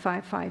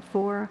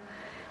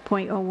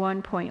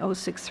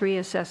 13554.01.063,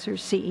 assessor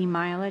CE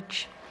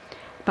mileage,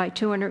 by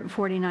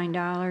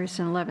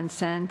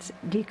 $249.11,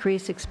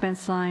 decrease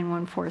expense line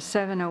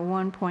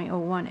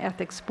 14701.01,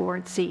 ethics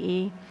board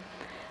CE,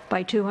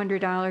 by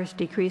 $200,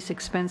 decrease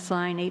expense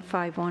line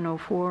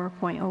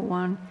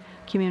 85104.01,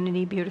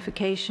 community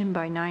beautification,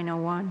 by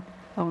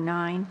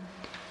 $901.09,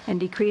 and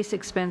decrease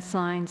expense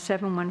line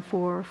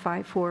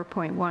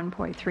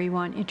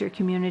 71454.1.31,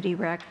 intercommunity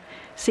rec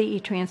CE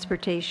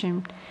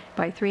transportation,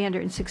 by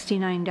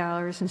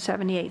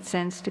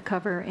 $369.78 to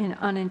cover in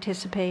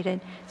unanticipated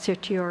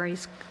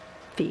certioraries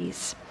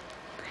fees.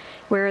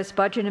 Whereas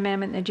budget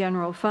amendment in the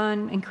general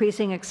fund,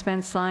 increasing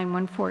expense line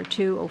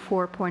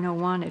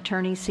 14204.01,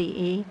 attorney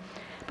CE,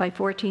 by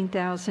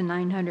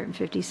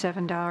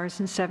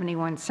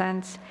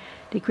 $14,957.71,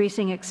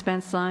 decreasing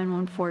expense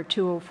line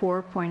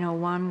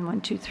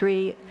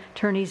 14204.01.123,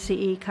 attorney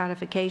CE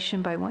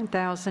codification, by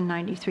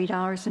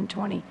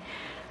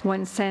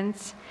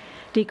 $1,093.21,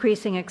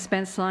 decreasing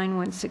expense line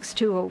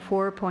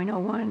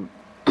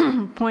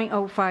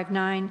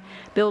 16204.01.059,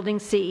 building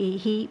CE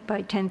heat,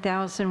 by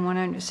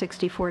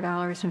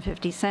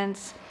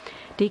 $10,164.50,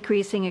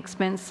 decreasing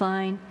expense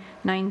line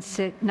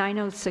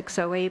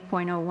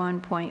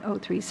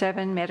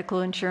 90608.01.037,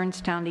 medical insurance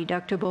town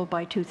deductible,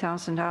 by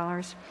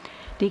 $2,000,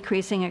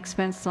 decreasing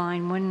expense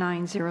line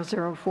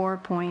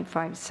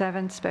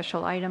 19004.57,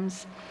 special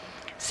items,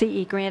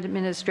 CE grant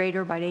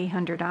administrator, by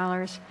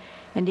 $800,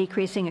 and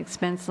decreasing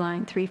expense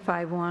line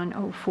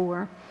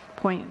 35104.0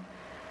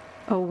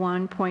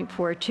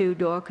 01.42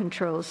 door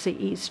controls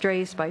CE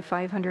strays by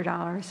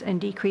 $500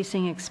 and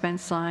decreasing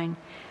expense line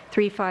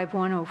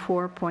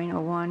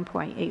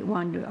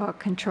 35104.01.81 door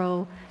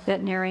control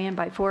veterinarian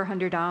by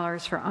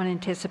 $400 for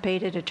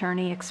unanticipated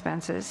attorney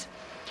expenses.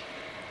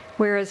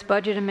 Whereas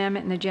budget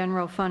amendment in the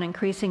general fund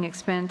increasing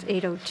expense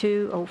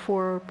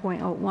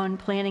 80204.01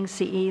 planning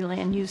CE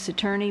land use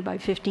attorney by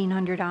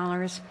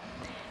 $1,500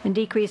 and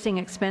decreasing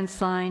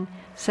expense line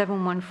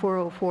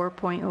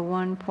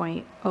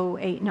 71404.01.089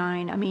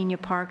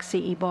 Amenia Park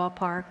CE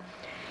ballpark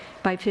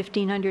by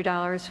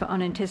 $1,500 for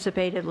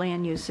unanticipated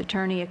land use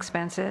attorney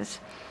expenses.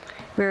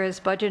 Whereas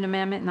budget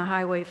amendment in the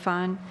highway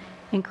fund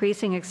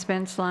increasing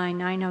expense line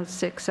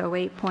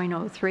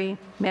 90608.03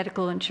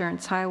 medical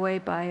insurance highway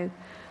by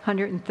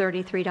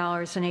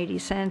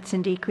 $133.80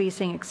 and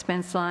decreasing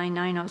expense line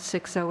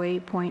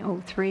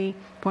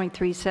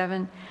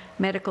 90608.03.37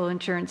 medical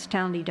insurance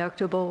town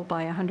deductible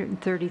by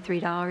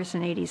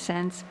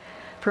 $133.80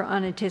 for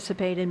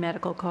unanticipated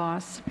medical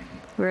costs.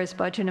 Whereas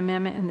budget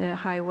amendment in the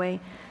highway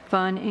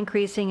fund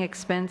increasing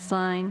expense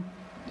line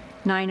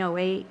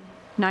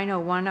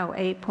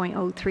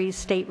 90108.03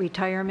 state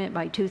retirement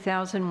by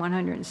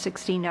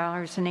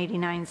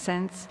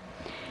 $2,116.89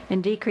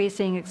 and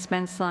decreasing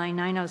expense line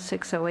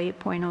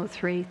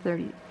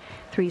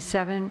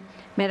 90608.0337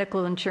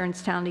 medical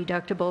insurance town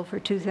deductible for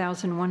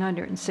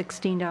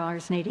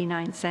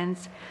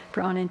 $2,116.89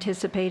 for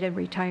unanticipated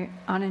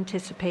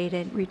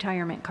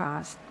retirement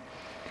costs.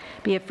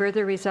 Be it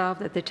further resolved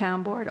that the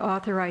town board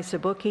authorize the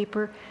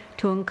bookkeeper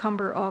to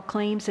encumber all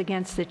claims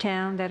against the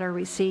town that are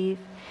received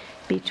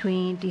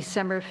between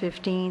December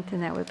 15th,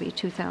 and that would be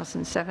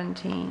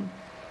 2017,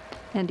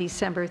 and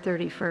December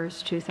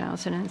 31st,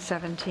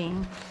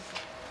 2017.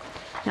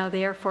 Now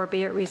therefore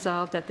be it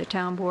resolved that the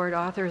town board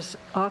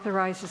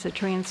authorizes the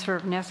transfer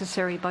of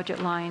necessary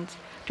budget lines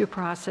to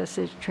process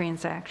its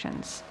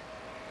transactions.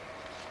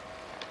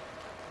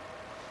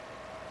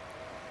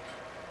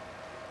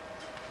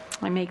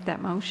 I make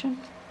that motion.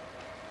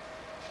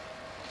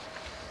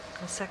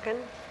 A second?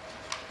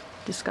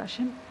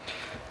 Discussion?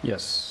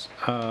 Yes.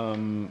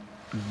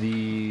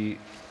 The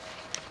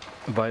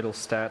vital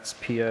stats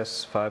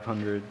PS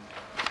 500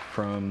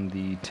 from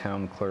the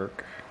town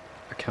clerk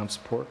account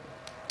support.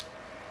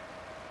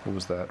 What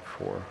was that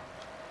for?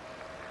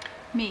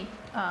 Me.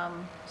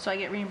 So I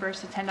get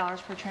reimbursed at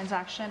 $10 per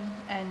transaction,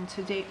 and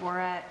to date, we're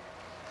at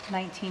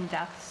 19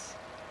 deaths.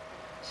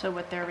 So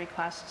with their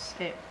requests,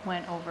 it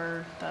went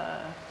over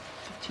the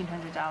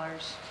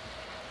 $1,500.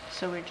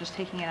 So we're just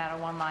taking it out of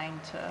one line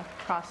to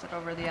cross it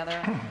over the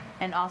other.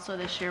 And also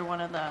this year,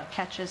 one of the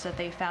catches that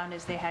they found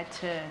is they had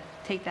to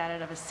take that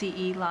out of a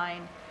CE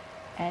line.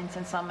 And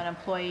since I'm an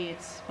employee,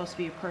 it's supposed to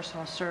be a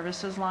personal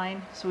services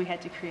line. So we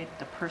had to create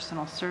the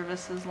personal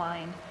services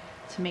line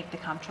to make the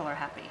comptroller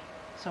happy.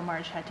 So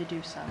Marge had to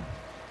do some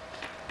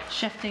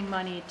shifting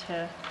money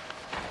to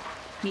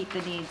meet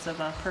the needs of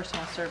a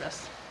personal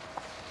service.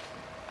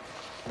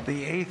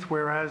 The eighth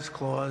whereas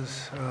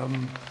clause,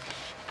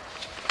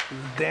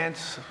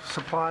 dance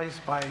supplies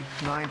by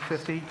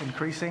 $950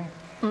 increasing.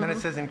 Then it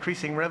says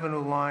increasing revenue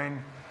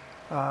line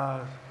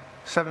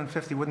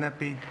 $750. Wouldn't that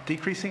be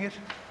decreasing it?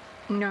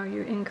 No,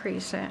 you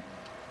increase it.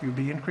 You'd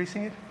be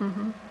increasing it?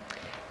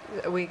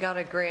 We got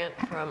a grant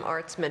from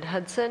Arts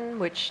Mid-Hudson,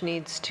 which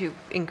needs to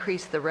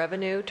increase the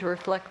revenue to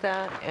reflect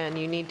that, and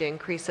you need to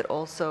increase it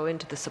also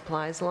into the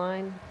supplies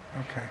line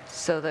Okay.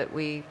 so that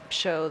we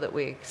show that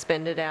we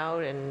expended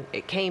out and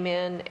it came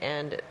in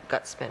and it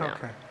got spent out.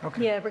 Okay.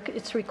 Okay. Yeah,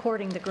 it's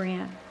recording the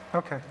grant.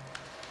 Okay.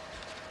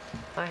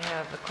 I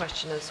have a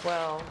question as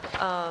well.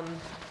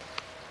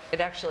 It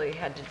actually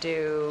had to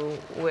do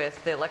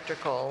with the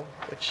electrical,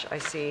 which I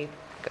see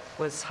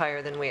was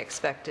higher than we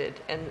expected.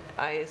 And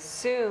I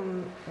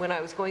assume when I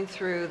was going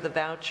through the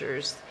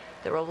vouchers,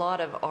 there were a lot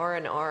of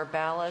R&R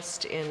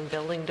ballast in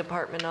building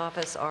department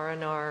office,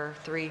 R&R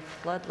 3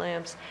 flood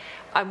lamps.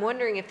 I'm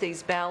wondering if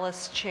these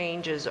ballast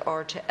changes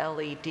are to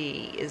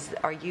LED.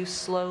 Are you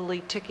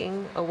slowly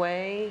ticking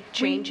away,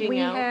 changing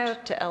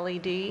out to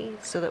LED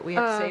so that we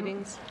have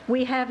savings?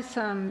 We have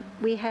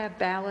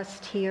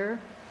ballast here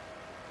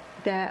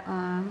that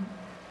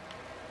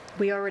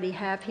we already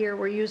have here.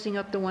 We're using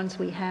up the ones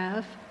we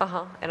have.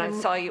 And I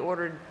saw you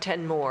ordered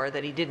 10 more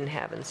that he didn't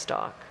have in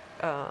stock.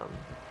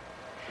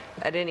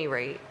 At any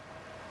rate.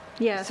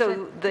 Yes.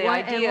 So the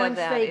idea of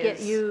that And once they get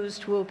is-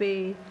 used, we'll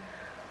be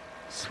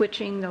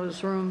switching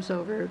those rooms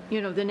over.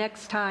 You know, the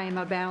next time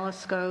a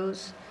ballast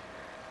goes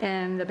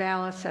and the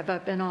ballasts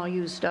have been all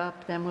used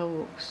up, then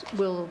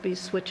we'll be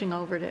switching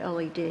over to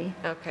LED.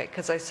 Okay,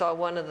 because I saw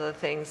one of the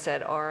things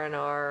said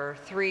R&R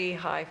 3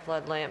 high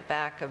flood lamp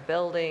back of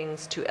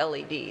buildings to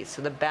LEDs.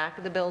 So the back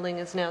of the building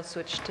is now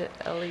switched to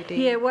LED?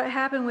 Yeah, what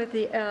happened with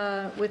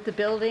the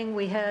building,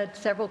 we had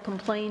several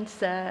complaints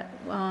that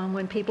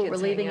when people were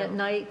Kids leaving hang at out.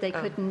 night, they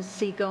couldn't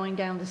see going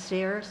down the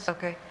stairs.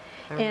 Okay.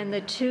 And the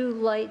two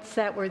lights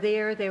that were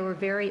there, they were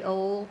very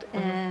old,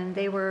 and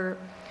they were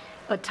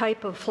a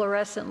type of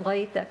fluorescent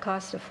light that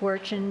cost a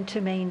fortune to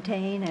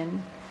maintain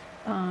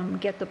and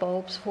get the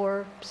bulbs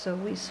for, so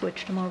we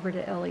switched them over to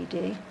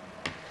LED.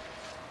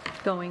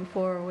 going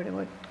forward, it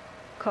would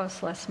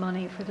cost less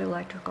money for the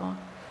electrical.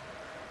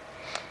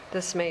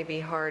 This may be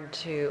hard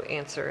to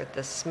answer at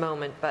this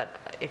moment,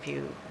 but if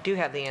you do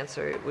have the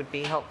answer, it would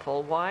be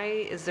helpful. Why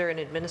is there an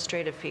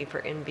administrative fee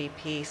for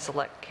NBP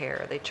Select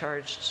Care? They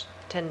charged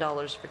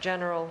 $10 for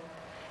general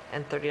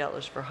and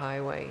 $30 for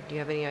highway. Do you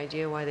have any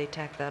idea why they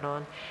tacked that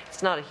on?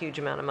 It's not a huge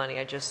amount of money.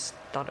 I just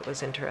thought it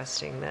was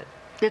interesting that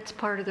It's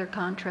part of their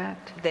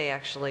contract. they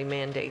actually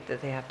mandate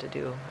that they have to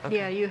do. Okay.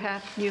 Yeah, you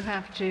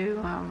have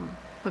to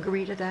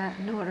agree to that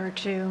in order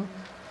to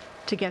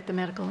get the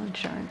medical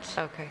insurance.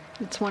 Okay.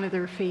 It's one of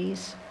their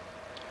fees.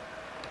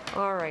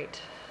 All right.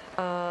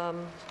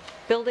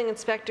 Building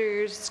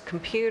inspector's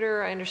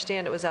computer, I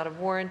understand it was out of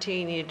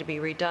warranty, needed to be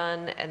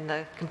redone, and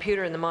the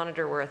computer and the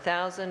monitor were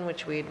 $1,000,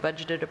 which we had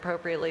budgeted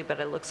appropriately, but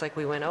it looks like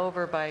we went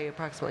over by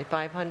approximately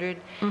 $500.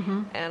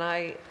 And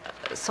I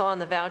saw on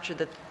the voucher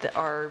that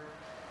our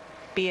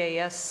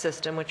BAS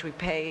system, which we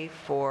pay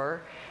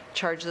for,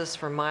 charges us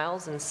for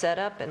miles and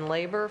setup and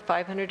labor,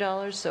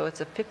 $500, so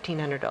it's a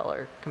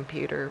 $1,500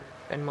 computer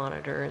and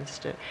monitor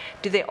instead.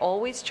 Do they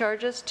always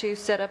charge us to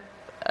set up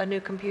a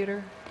new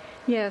computer?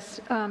 Yes,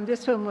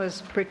 this one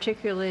was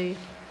particularly,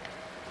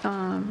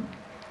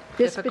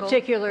 this Difficult?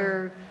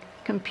 particular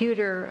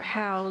computer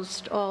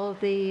housed all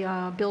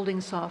the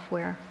building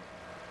software,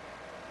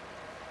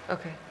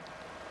 Okay.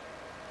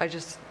 I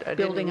didn't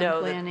building and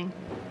know that planning.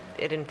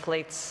 it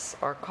inflates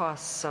our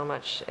costs so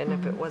much, and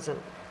if it wasn't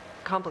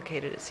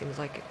complicated, it seems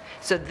like,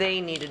 so they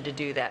needed to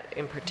do that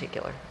in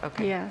particular.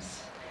 Okay.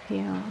 Yes,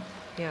 yeah.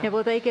 Yeah. Yeah,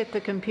 well, they get the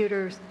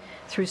computers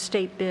through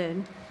state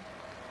bid,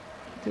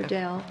 through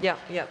Dell. Yeah,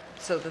 yeah,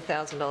 so the $1,000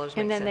 makes sense.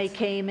 And then they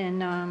came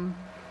and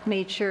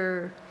made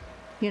sure,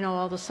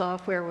 all the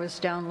software was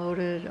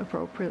downloaded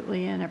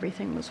appropriately and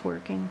everything was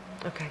working.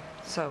 Okay,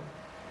 so,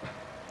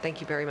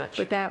 thank you very much.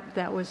 But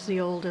that was the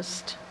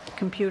oldest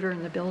computer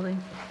in the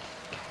building.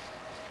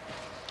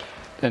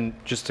 And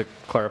just to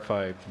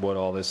clarify what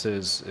all this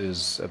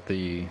is at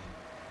the,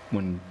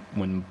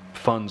 when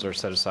funds are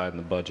set aside in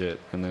the budget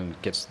and then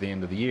it gets to the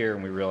end of the year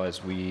and we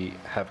realize we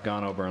have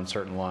gone over on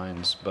certain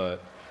lines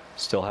but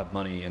still have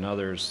money in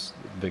others,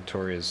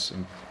 Victoria's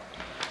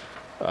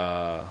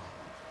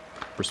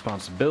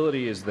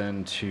responsibility is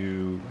then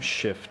to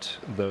shift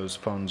those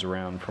funds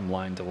around from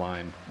line to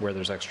line where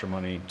there's extra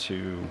money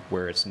to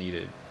where it's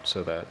needed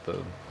so that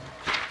the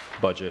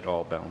budget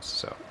all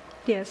balances out.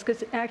 Yes,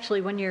 because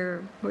actually when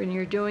you're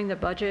doing the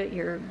budget,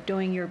 you're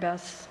doing your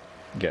best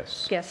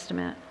Yes.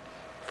 guesstimate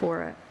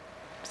for it.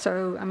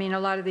 So, I mean, a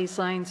lot of these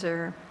lines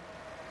are,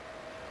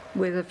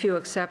 with a few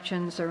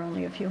exceptions, are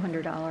only a few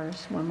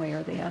 $100s one way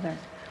or the other.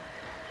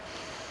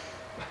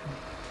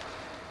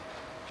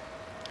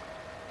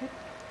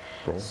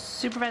 Roll.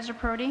 Supervisor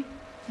Prodi?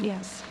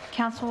 Yes.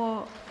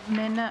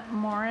 Councilman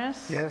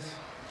Morris? Yes?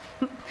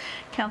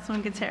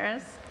 Councilman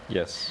Gutierrez?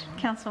 Yes.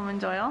 Councilwoman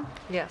Doyle?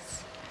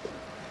 Yes.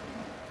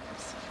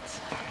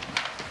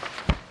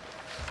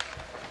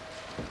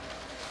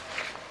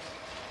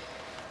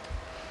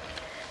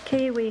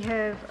 Okay, we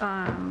have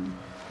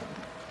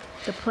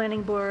the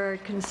Planning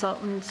Board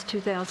Consultants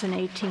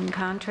 2018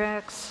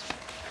 contracts.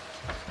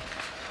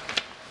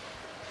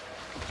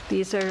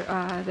 These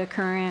are, the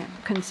current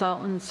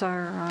consultants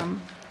are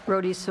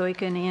Rhodey,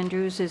 Soika, and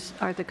Andrews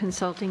are the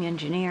consulting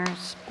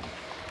engineers.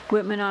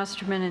 Whitman,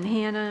 Osterman, and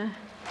Hanna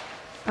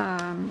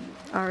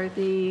are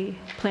the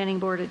Planning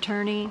Board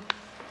attorney.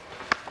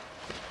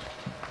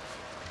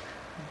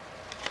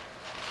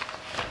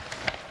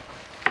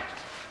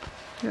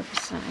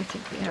 Oops, I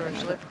think we have George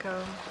another.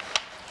 Lithgow.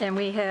 And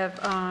we have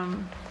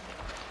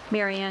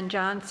Mary Ann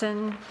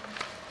Johnson,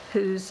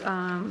 who's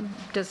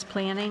does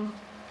planning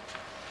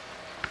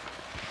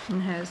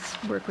and has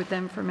worked with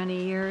them for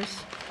many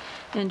years.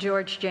 And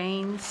George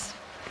Janes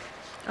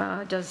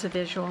does the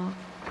visual,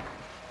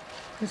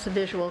 is a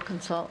visual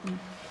consultant.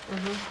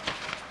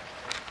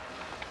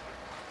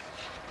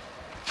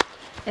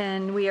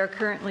 And we are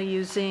currently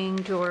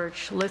using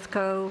George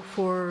Lithgow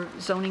for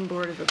Zoning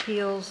Board of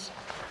Appeals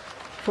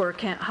for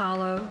Kent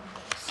Hollow.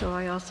 So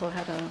I also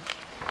have a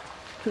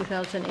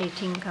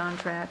 2018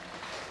 contract.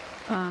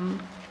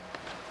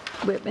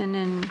 Whitman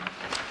and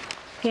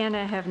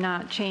Hannah have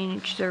not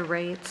changed their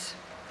rates.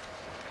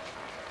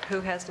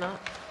 Who has not?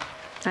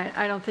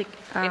 I don't think,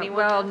 Anyone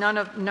well, has?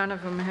 none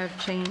of them have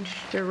changed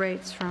their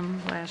rates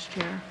from last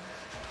year.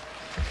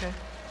 Okay.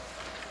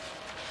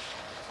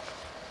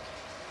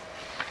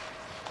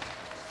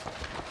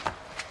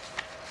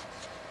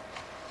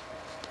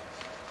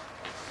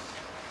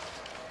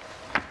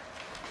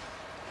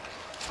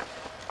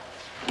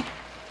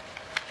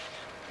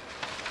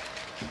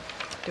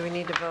 Do we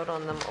need to vote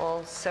on them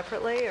all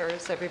separately, or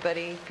does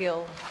everybody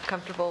feel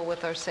comfortable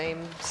with our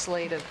same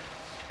slate of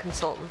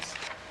consultants,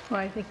 Well,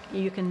 I think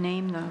you can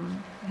name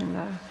them in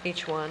the,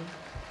 each one?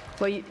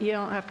 well, you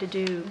don't have to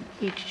do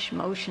each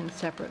motion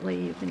separately.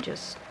 You can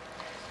just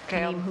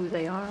Okay, name who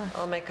they are.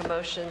 I'll make a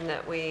motion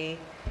that we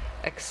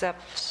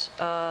accept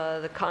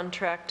the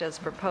contract as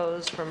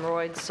proposed from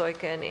Royd,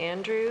 Soika, and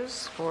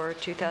Andrews for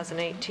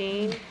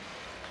 2018.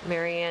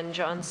 Mary Ann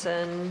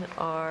Johnson,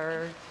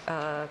 our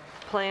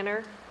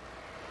planner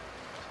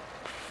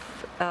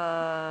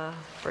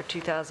for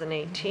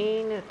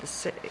 2018.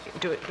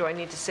 Do I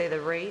need to say the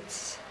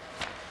rates?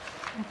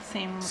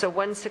 Same, So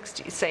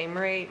 160, same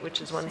rate,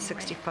 which is Same rate.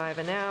 165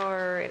 an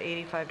hour at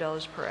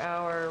 $85 per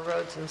hour.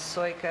 Rhodes and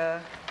Soika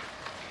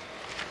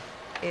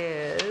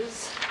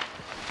is,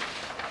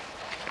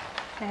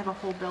 they have a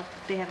whole bill,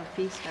 they have a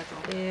fee schedule.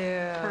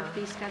 yeah, Per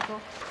fee schedule?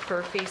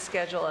 per fee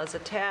schedule as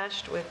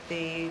attached with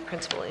the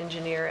principal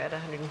engineer at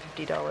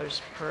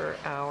 $150 per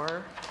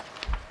hour.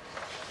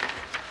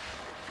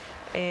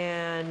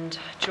 And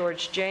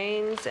George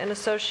Janes and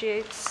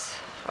Associates,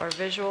 our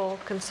visual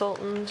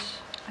consultant,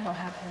 I don't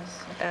have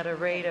his. at a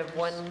rate of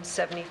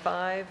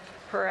 $175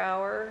 per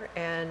hour,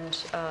 and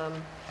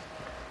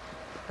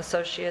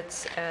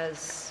associates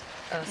as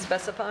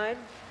specified.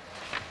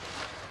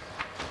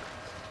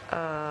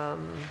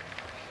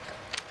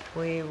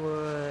 We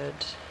would,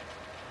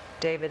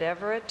 David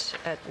Everett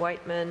at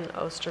Whiteman,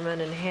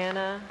 Osterman, and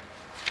Hanna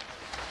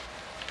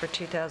for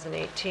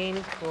 2018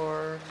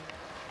 for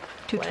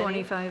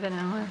planning. $2.25 an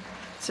hour.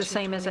 It's the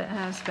same as it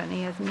has been.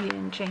 He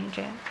didn't change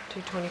it.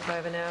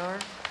 $225 an hour.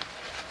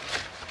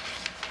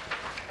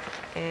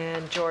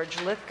 And George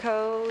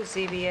Lithgow,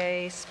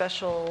 ZBA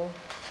Special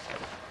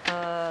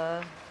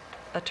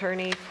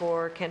Attorney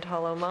for Kent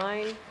Hollow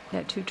Mine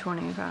At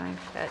 $2.25.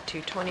 at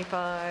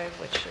 $225,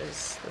 which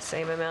is the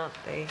same amount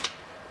they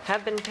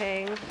have been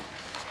paying.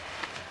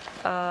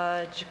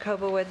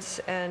 Jacobowitz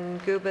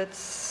and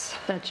Gubitz,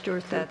 That's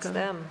George that's Luco.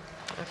 them.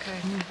 Okay,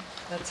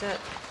 that's it.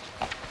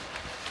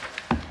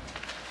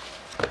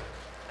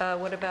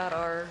 What about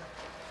our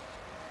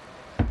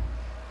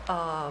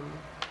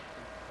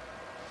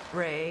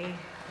Ray,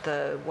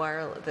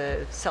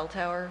 the cell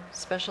tower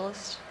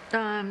specialist?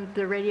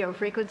 The radio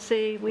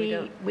frequency,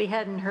 We we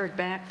hadn't heard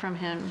back from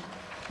him.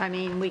 I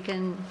mean, we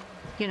can,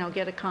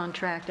 get a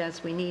contract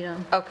as we need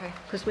them, Okay,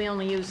 because we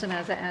only use them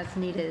as a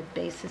as-needed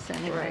basis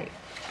anyway. right.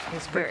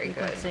 He's for very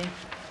good. frequency.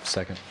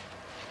 Second.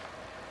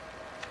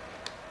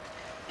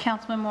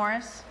 Councilman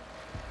Morris?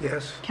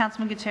 Yes.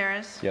 Councilman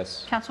Gutierrez?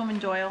 Yes. Councilwoman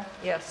Doyle?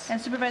 Yes.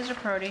 And Supervisor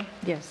Prodi?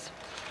 Yes.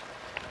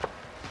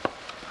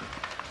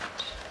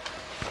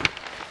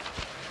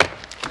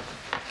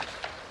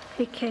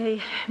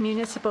 Okay,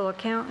 municipal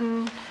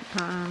accountant.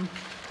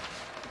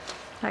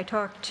 I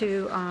talked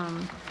to,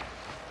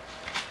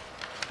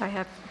 I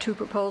have two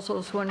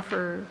proposals, one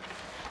for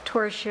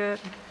Torsia,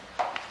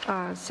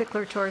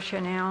 Sickler, Torsia,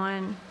 and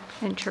Allen,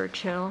 and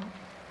Churchill,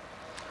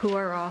 who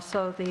are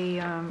also the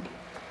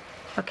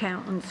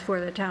accountants for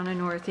the town of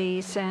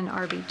Northeast, and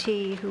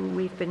RBT, who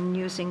we've been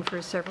using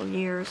for several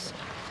years.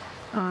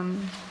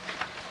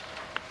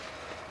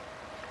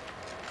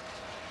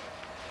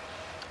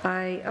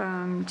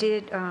 I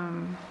did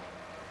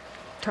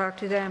talk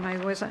to them. I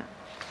wasn't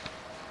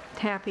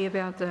happy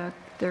about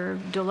their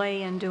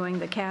delay in doing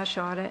the cash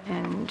audit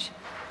and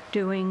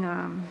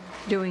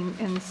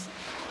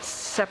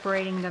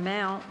separating them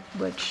out,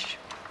 which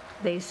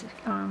they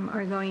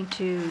are going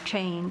to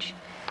change.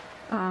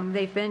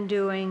 They've been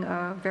doing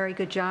a very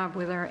good job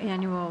with our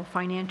annual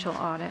financial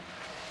audit.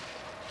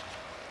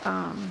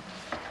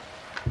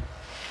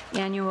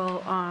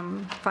 Annual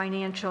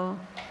financial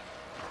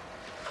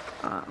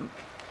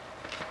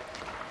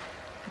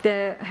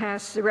that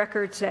has the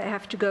records that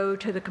have to go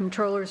to the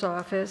comptroller's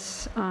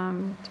office.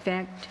 In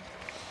fact,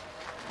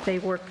 they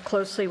work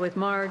closely with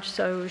Marge,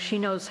 so she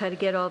knows how to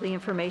get all the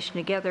information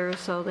together,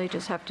 so they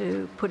just have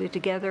to put it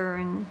together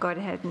and go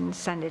ahead and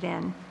send it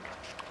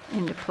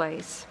into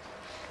place.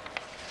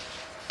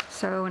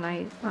 So when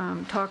I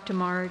talked to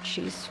Marge,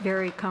 she's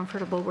very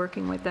comfortable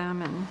working with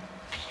them,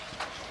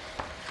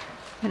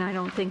 and I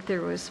don't think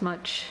there was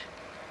much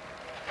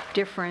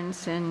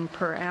difference in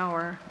per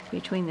hour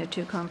between the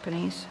two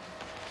companies.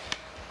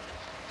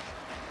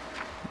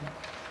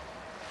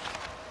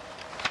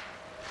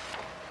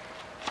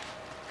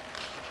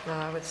 No,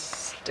 I would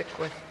stick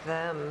with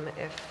them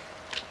if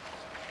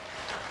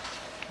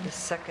the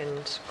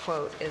second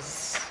quote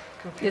is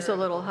comparable. Is a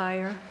little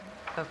higher.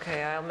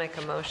 Okay, I'll make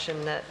a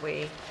motion that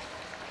we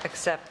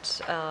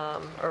accept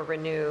or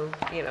renew,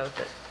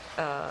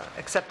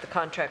 accept the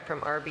contract from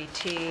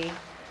RBT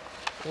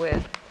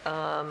with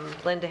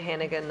Linda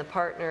Hannigan, the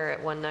partner,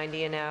 at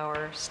 $190 an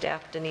hour,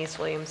 staff Denise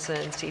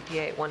Williamson,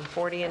 CPA at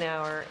 $140 an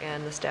hour,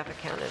 and the staff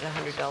accountant at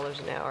 $100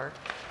 an hour.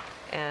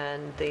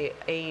 And the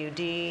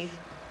AUD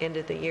end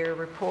of the year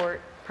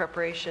report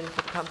preparation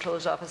for the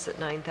comptroller's office at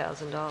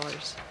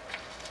 $9,000.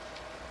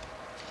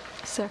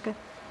 Second.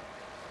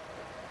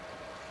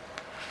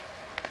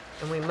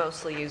 And we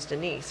mostly use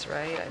Denise,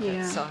 right? I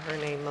Yeah. saw her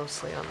name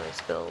mostly on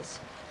those bills.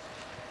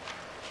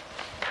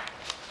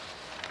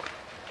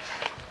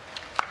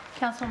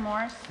 Councilman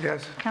Morris?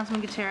 Yes.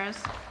 Councilman Gutierrez?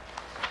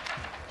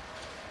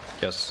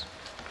 Yes.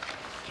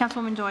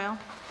 Councilwoman Doyle?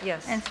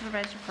 Yes. And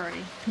Supervisor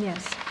Prodi?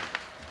 Yes.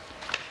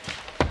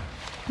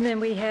 And then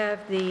we have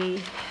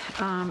the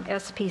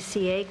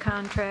SPCA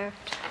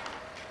contract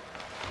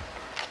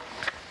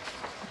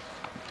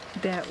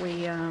that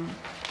we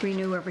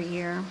renew every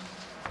year.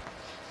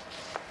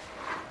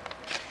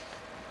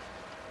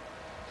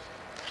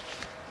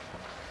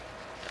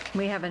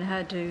 We haven't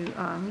had to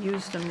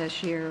use them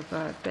this year,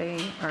 but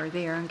they are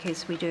there in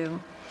case we do.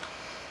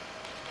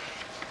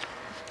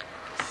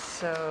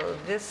 So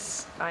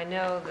this, I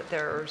know that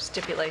there are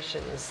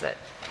stipulations that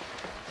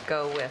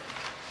go with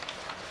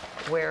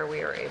where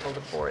we are able to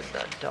board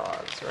the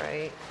dogs,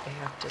 right? They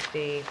have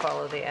to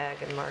follow the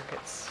ag and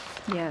markets.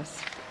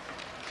 Yes.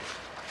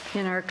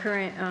 And our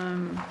current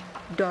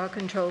dog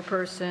control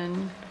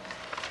person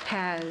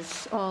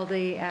has all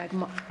the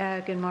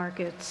ag and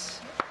markets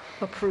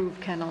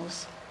approved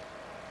kennels.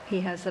 He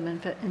has them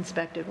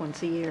inspected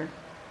once a year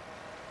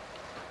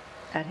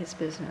at his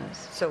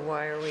business. So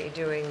why are we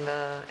doing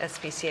the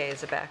SPCA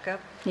as a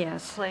backup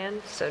Yes,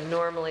 plan? So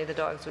normally the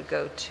dogs would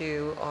go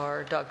to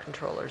our dog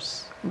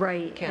controllers.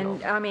 right. Kennel.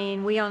 And, I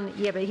mean,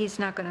 yeah, but he's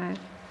not going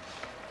to,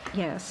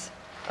 yes.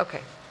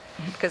 Okay,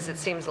 because it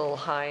seems a little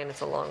high and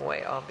it's a long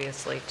way,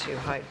 obviously, to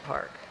Hyde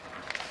Park.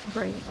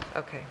 Right.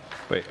 Okay.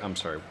 Wait, I'm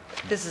sorry.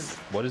 This is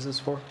What is this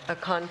for? a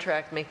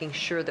contract making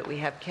sure that we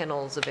have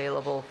kennels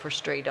available for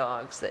stray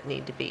dogs that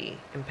need to be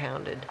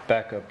impounded.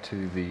 Back up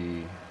to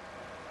the,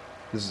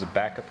 this is a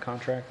backup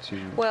contract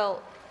to?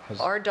 Well, Has-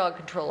 our dog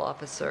control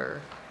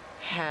officer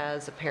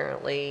has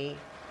apparently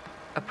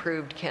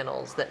approved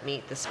kennels that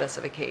meet the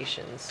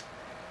specifications.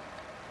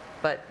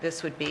 But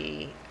this would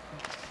be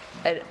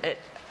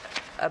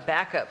a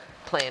backup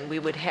plan. We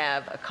would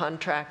have a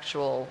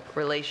contractual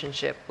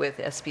relationship with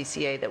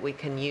SPCA that we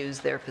can use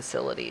their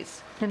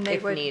facilities And they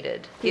if would-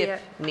 needed. yeah.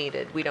 If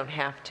needed, we don't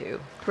have to,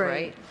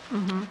 Right.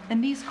 right?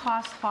 And these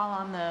costs fall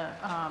on the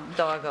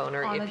Dog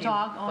owner, on if the you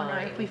dog owner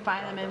find- if we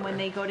find them, and when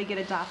they go to get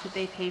adopted,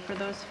 they pay for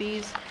those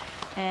fees.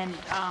 And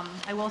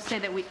I will say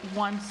that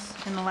once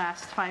in the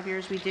last 5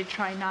 years, we did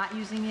try not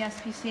using the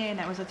SPCA, and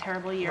that was a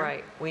terrible year.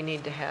 Right, we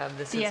need to have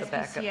this The as a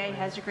backup SPCA plan.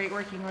 has a great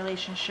working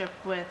relationship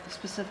with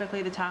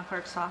specifically the town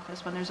clerk's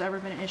office. When there's ever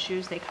been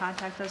issues, they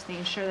contact us, they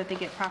ensure that they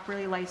get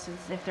properly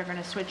licensed if they're going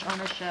to switch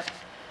ownership.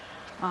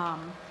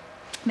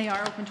 They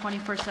are open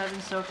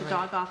 24/7, so if the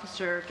dog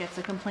officer gets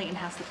a complaint and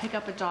has to pick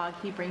up a dog,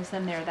 he brings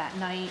them there that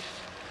night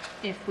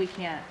if we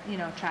can't,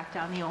 track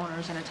down the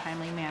owners in a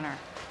timely manner.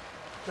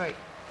 Right.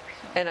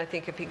 And I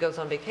think if he goes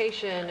on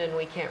vacation and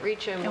we can't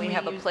reach him, And we we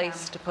have a use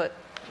place them. to put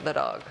the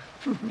dog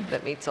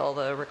that meets all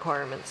the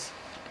requirements.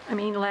 I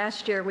mean,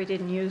 last year we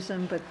didn't use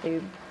them, but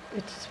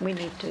we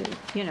need to,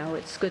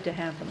 it's good to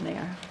have them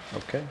there.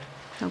 Okay.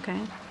 Okay?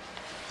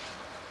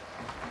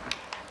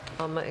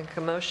 I'll make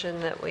a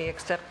motion that we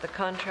accept the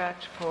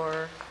contract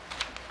for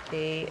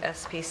the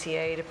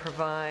SPCA to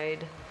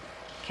provide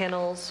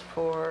kennels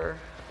for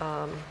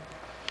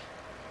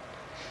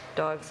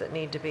dogs that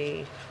need to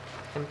be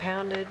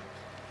impounded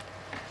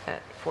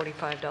at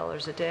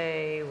 $45 a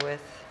day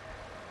with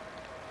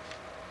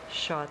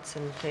shots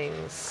and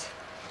things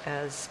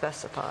as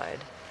specified.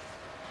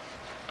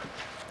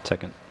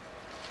 Second.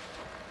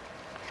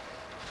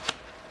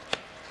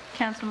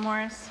 Councilman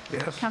Morris?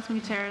 Yes.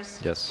 Councilman Gutierrez?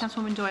 Yes.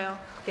 Councilwoman Doyle?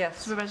 Yes.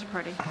 Supervisor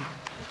Purdy?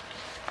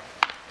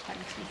 That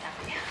makes me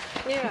happy.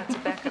 Yeah, it's a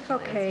backup plan.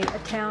 Okay, a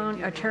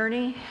town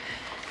attorney.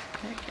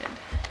 Very good.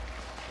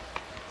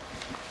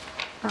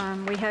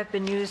 We have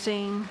been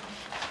using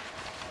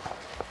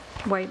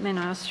Whiteman,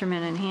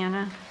 Osterman, and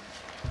Hannah.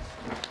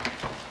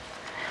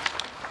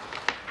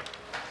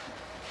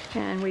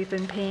 And we've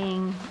been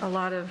paying a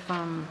lot of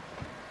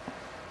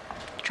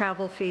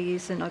travel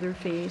fees and other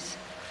fees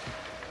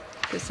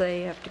because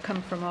they have to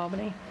come from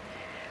Albany.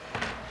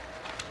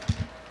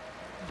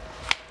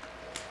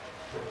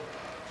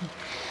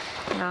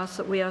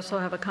 We also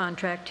have a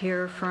contract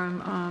here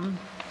from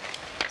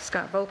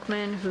Scott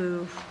Volkman,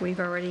 who we've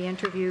already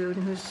interviewed,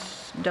 who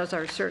does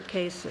our cert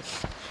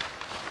cases.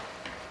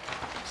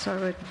 So I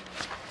would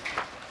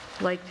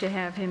like to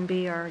have him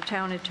be our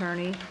town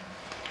attorney,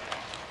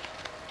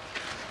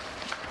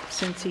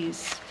 since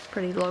he's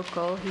pretty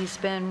local. He's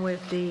been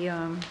with the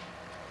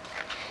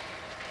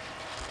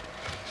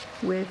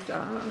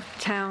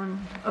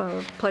town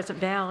of Pleasant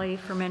Valley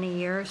for many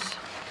years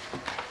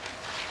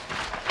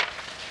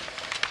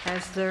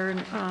as their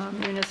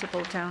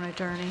municipal town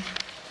attorney.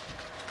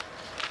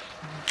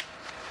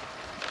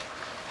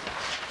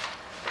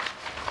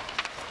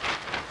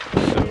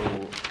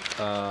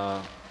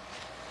 So,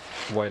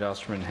 White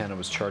Osterman Hannah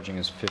was charging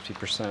us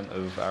 50%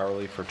 of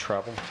hourly for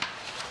travel,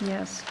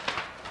 Yes.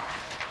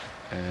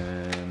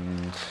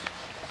 and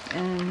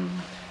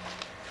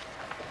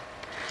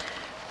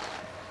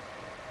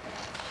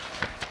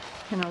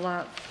And a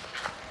lot,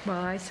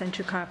 well, I sent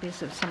you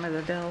copies of some of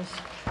the bills.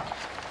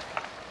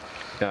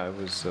 yeah, it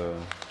was,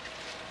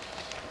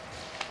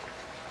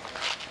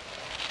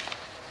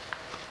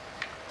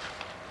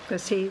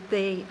 Because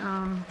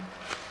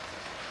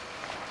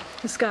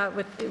Scott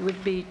it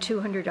would be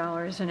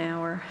 $200 an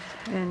hour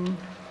and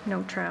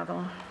no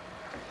travel.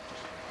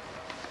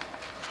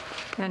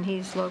 And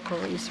he's local,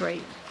 he's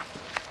right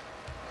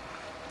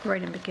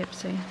in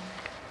Poughkeepsie.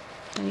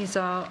 And he's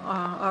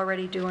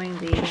already doing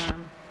the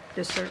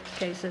cert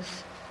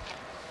cases.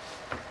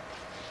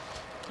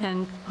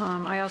 And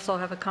I also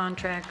have a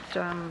contract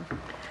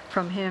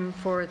from him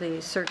for the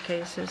cert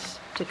cases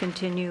to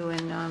continue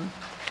in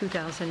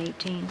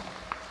 2018.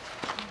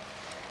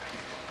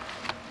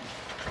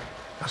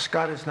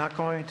 Scott is not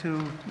going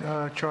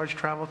to charge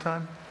travel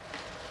time?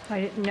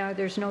 No,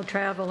 there's no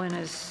travel in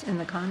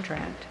the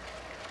contract.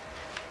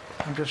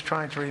 I'm just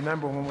trying to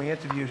remember when we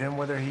interviewed him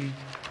whether he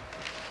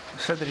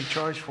said that he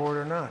charged for it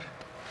or not.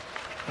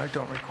 I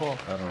don't recall.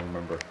 I don't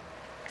remember.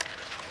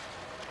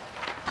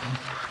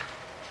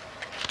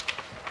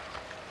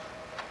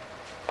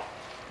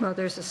 Well,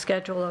 there's a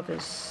schedule of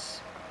his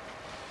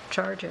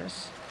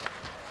charges.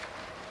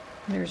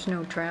 There's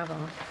no travel.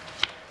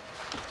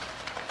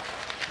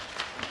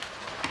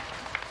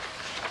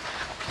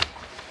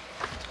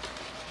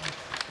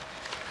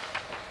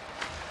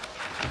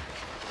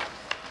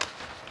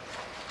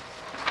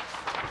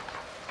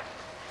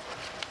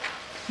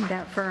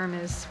 That firm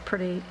is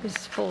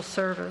full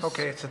service.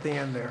 Okay, it's at the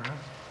end there, huh?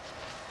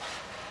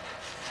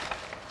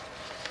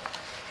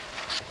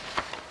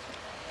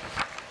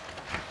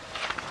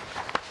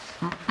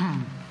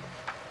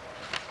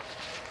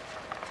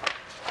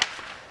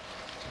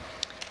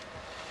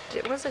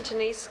 Wasn't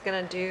Denise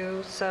going to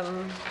do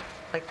some,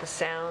 like the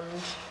sound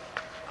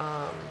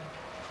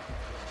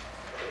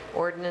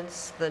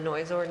ordinance, the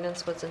noise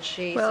ordinance, wasn't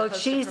she Well,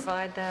 supposed to she's-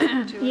 provide that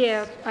to us?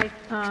 Yeah,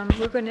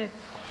 we're going to,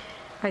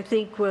 I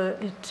think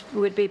it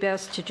would be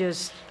best to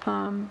just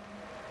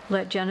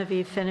let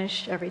Genevieve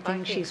finish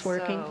everything she's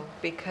working. I think so,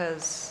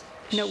 because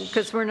No,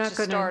 because we're not to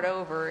going start to,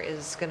 over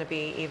is going to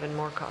be even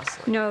more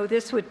costly. no,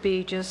 this would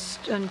be just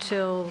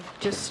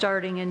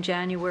starting in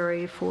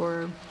January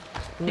for,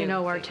 New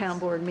our things. town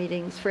board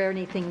meetings, for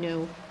anything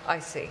new. I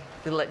see.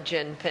 We let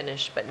Jen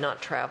finish, but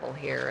not travel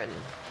here and,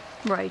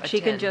 Right, she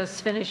can Attend.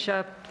 just finish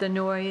up the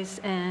noise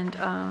and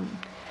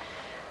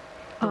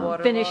The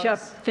water finish up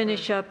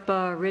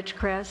laws?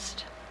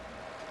 Ridgecrest,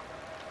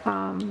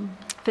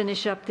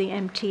 finish up the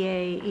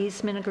MTA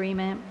easement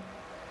agreement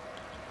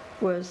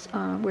were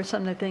some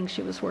of the things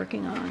she was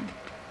working on.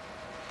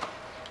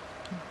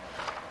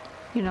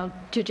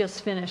 To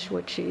just finish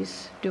what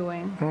she's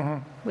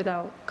doing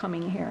without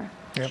coming here.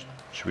 Yep.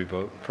 Should we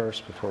vote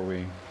first before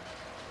we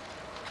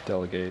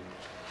delegate?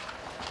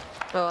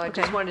 well, I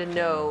just Okay. wanted to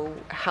know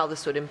how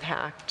this would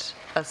impact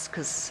us,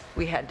 because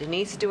we had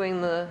Denise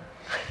doing the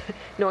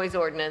noise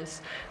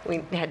ordinance,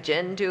 we had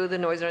Jen do the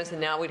noise ordinance, and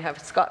now we'd have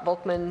Scott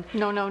Volkman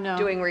No.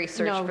 doing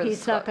research for the No,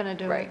 he's not Scott- going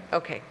to do Right, it.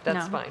 okay,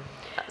 that's No. fine.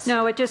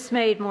 No, it just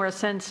made more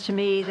sense to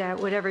me that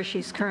whatever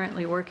she's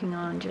currently working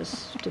on,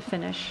 just to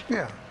finish.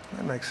 Yeah,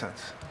 that makes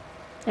sense.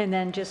 And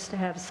then just to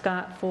have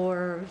Scott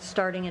for,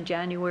 starting in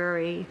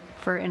January,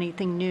 for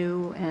anything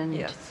new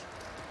Yes.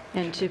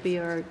 and to be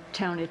our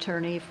town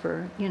attorney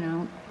for,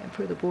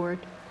 for the board.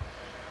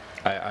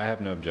 I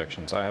have no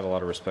objections. I have a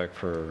lot of respect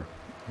for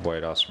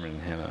Dwight Osterman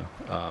and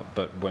Hannah,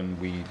 but when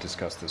we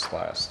discussed this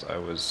last, I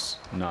was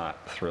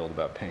not thrilled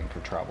about paying for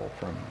travel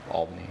from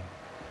Albany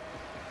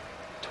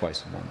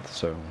twice a month,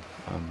 so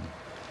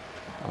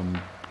I'm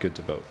good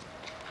to vote.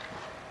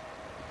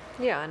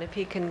 Yeah, and if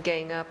he can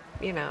gang up,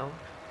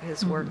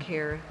 his Mm-hmm. work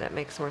here, that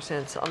makes more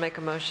sense. I'll make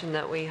a motion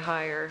that we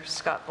hire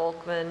Scott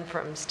Volkman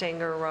from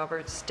Stanger,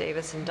 Roberts,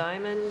 Davis, and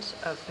Diamond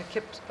of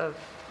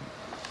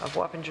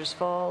Wappingers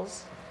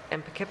Falls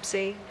and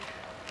Poughkeepsie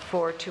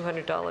for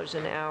 $200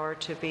 an hour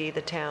to be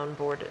the town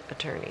board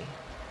attorney,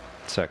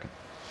 Second.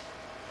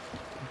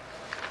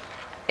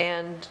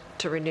 and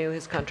to renew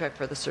his contract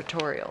for the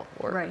sartorial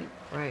work. Right.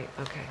 Right,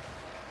 okay.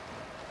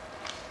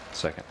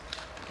 Second.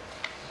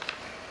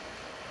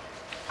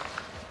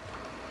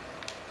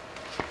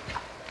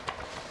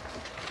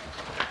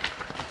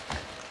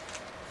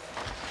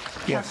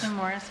 Yes. Councilman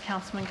Morris,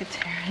 Councilman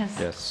Gutierrez.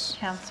 Yes.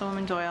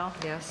 Councilwoman Doyle.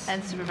 Yes.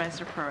 And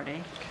Supervisor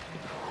Perotti.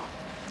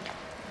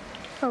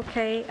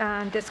 Okay,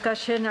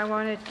 discussion, I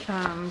wanted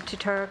to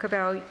talk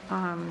about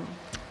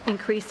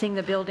increasing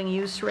the building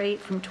use rate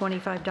from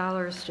 $25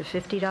 to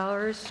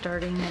 $50,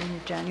 starting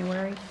in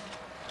January.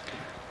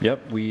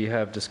 Yep, we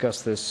have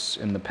discussed this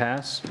in the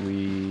past.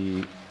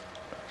 We,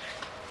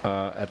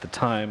 at the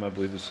time, I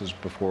believe this was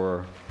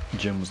before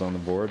Jim was on the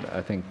board,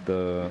 I think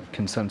the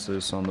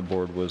consensus on the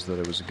board was that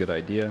it was a good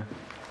idea.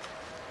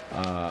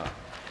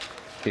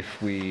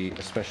 If we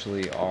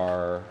especially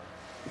are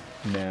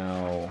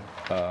now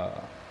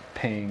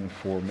paying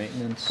for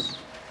maintenance,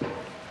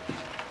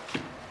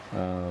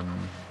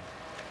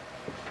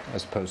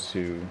 as opposed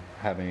to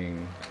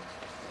having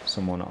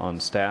someone on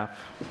staff,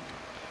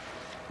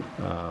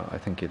 I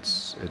think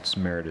it's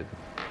merited.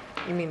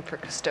 You mean for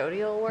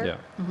custodial work? Yeah.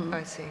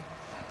 I see.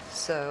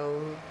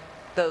 So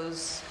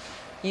those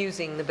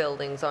using the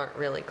buildings aren't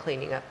really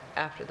cleaning up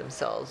after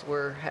themselves.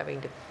 We're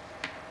having to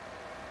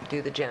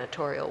do the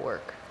janitorial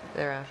work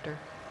thereafter.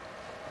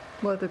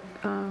 Well,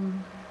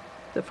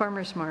 the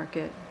farmer's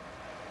market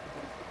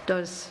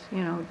does,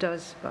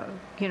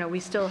 we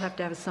still have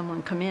to have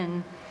someone come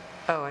in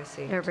Oh, I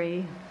see.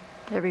 every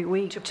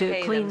week to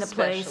pay clean them the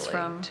place specially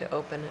from. to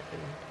open it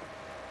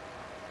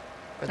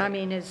and... I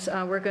mean,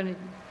 we're going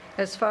to,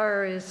 as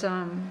far as,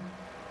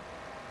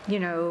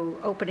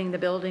 opening the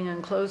building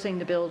and closing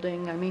the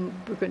building, I mean,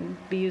 we're going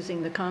to be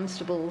using the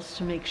constables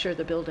to make sure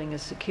the building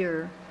is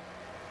secure,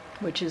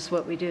 which is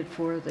what we did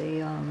for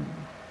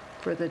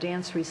the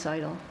dance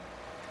recital.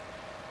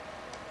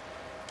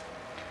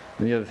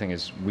 And the other thing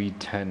is, we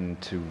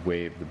tend to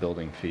waive the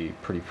building fee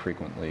pretty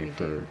frequently We for,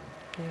 do.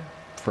 Yeah.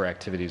 for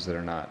activities that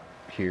are not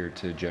here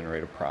to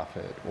generate a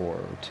profit or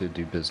to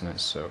do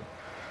business. So,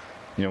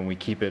 when we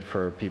keep it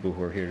for people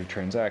who are here to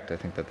transact, I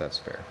think that that's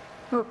fair.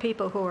 Or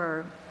people who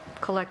are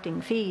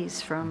collecting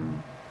fees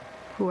from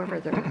whoever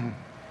they're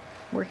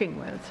working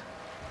with.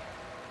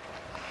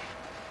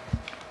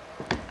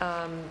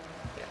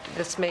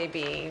 This may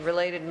be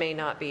related, may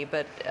not be,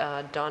 but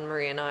Dawn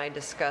Marie and I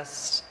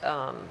discussed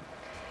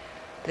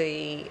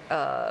the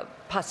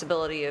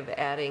possibility of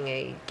adding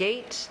a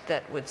gate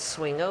that would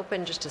swing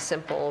open, just a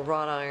simple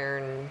wrought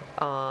iron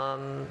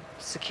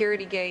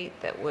security gate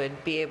that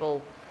would be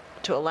able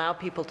to allow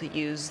people to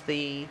use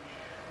the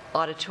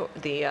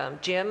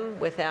gym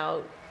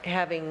without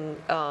having,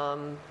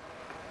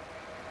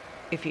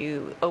 if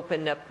you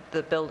opened up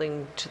the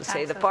building to,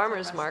 say, Access the to farmer's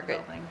rest of the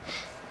market, building.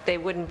 they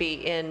wouldn't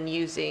be in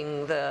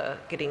using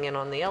getting in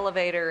on the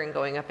elevator and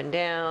going up and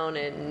down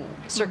and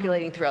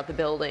circulating throughout the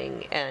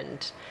building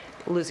and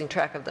losing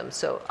track of them.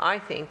 So I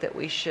think that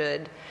we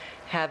should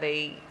have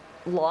a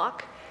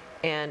lock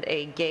and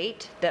a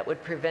gate that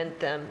would prevent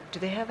them. Do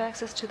they have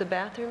access to the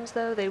bathrooms,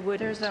 though? They wouldn't.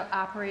 There's an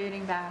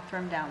operating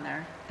bathroom down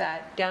there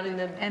that, Down in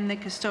the, and the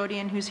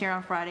custodian who's here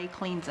on Friday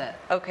cleans it.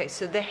 okay,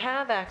 so they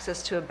have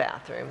access to a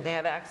bathroom. They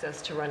have access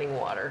to running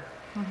water.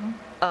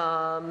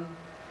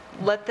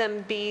 Let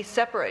them be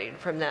separated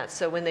from that,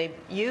 so when they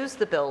use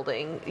the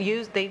building,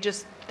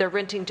 they're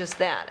renting just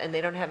that, and they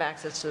don't have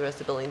access to the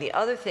rest of the building. The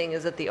other thing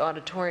is that the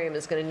auditorium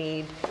is going to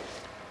need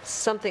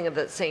something of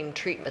that same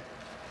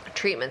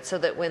treatment, so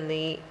that when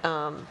the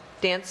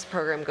dance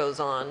program goes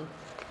on,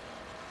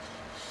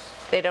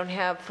 they don't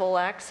have full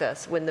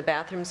access. When the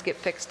bathrooms get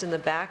fixed in the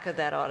back of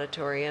that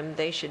auditorium,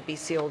 they should be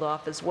sealed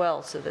off as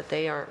well, so that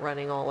they aren't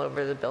running all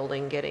over the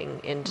building getting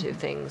into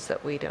things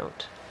that we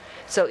don't.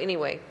 So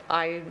anyway,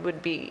 I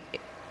would be,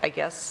 I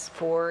guess,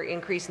 for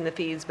increasing the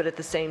fees, but at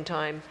the same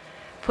time,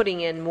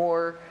 putting in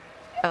more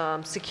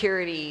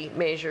security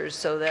measures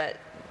so that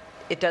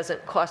it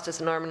doesn't cost us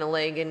an arm and a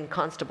leg in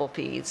constable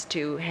fees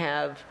to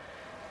have,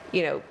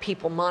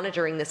 people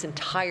monitoring this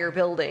entire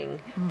building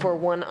for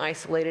one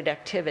isolated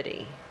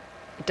activity.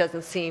 It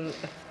doesn't seem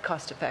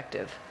cost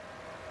effective.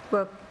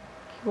 Well,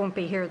 he won't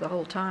be here the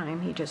whole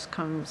time. He just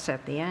comes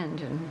at the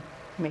end and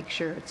makes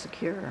sure it's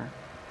secure.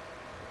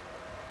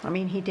 I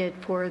mean, he did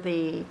for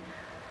the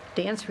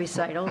dance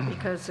recital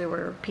because there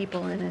were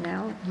people in and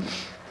out.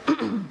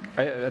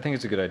 I think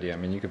it's a good idea. I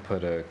mean, you could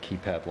put a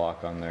keypad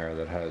lock on there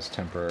that has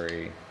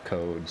temporary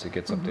codes. It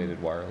gets updated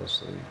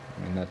wirelessly.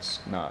 I mean, that's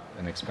not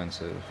an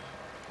expensive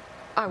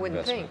I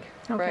wouldn't think,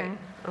 investment.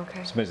 right?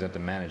 Okay. Somebody's have to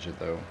manage it,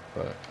 though,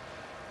 but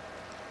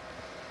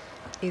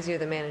Easier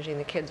than managing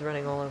the kids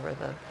running all over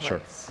the Sure.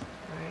 place.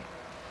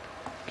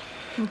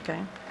 Right.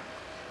 Okay.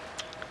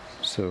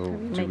 so do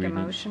Make we a need-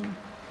 motion.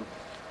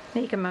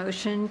 Make a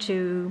motion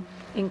to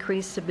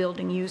increase the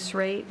building use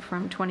rate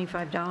from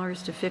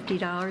 $25 to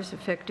 $50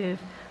 effective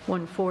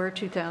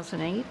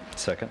 1/4/2008.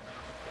 Second?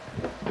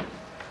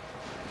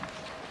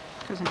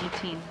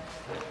 2018.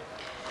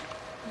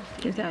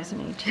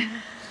 2018.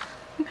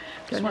 Just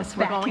Goodness, went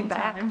we're back going in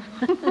back. time.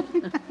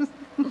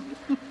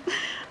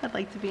 I'd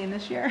like to be in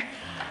this year.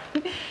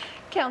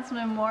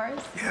 Councilman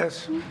Morris,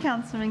 Yes,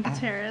 Councilman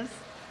Gutierrez,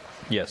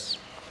 Yes.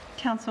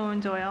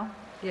 Councilwoman Doyle,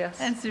 Yes.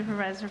 and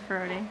Supervisor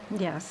Farrodi.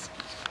 Yes.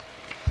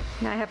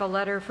 And I have a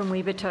letter from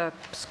Weebatuck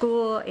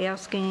School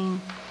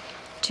asking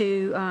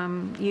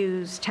to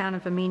use Town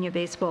of Amenia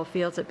baseball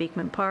fields at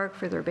Beekman Park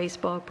for their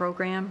baseball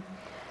program,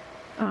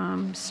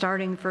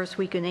 starting first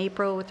week in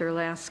April with their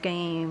last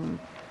game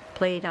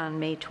played on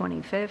May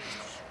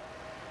 25th.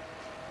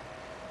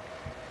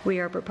 We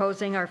are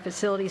proposing our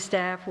facility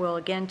staff will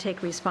again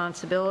take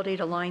responsibility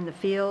to line the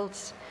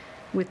fields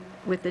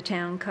with the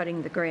town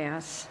cutting the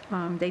grass.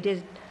 They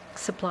did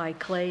supply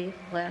clay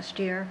last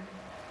year.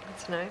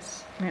 That's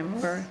nice. And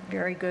we're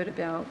very good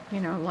about,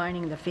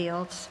 lining the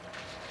fields.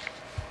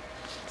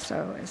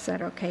 So is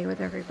that okay with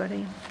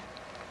everybody?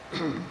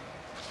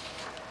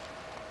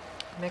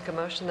 Make a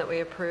motion that we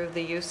approve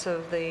the use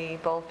of the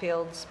ball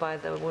fields by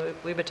the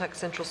Weebatuck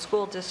Central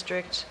School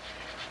District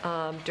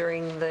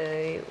during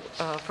the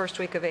first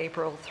week of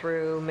April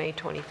through May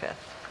 25th.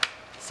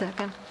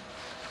 Second?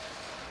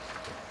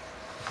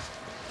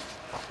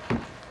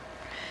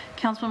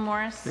 Councilman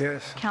Morris?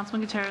 yes.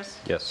 Councilman Gutierrez?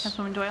 Yes.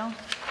 Councilwoman Doyle?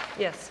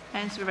 Yes.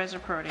 And Supervisor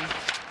Farrodi.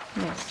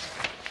 Yes.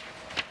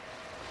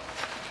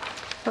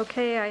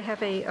 Okay, I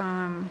have a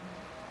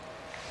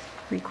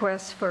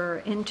request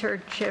for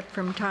internship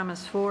from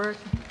Thomas Ford.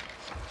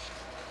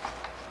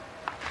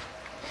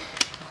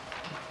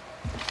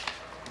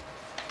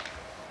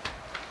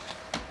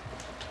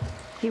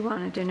 He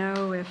wanted to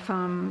know if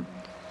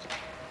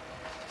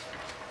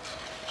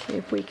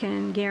we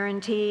can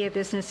guarantee a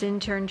business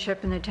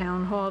internship in the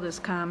town hall this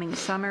coming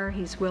summer.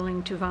 He's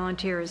willing to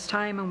volunteer his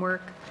time and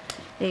work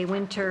a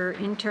winter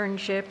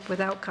internship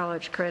without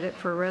college credit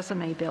for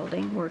resume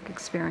building work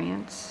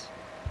experience.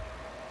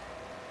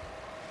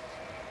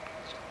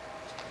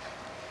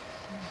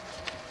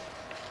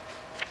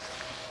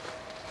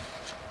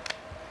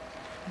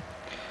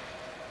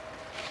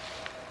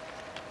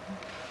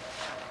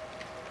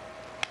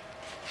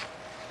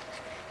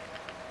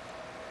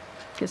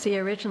 because he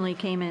originally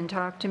came and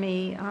talked to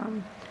me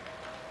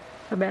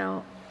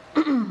about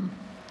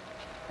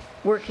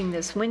working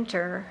this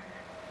winter,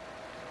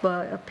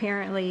 but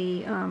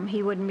apparently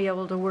he wouldn't be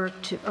able to work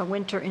a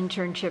winter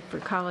internship for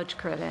college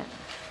credit.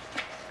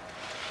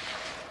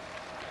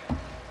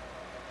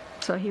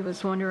 So he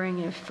was wondering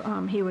if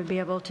he would be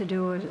able to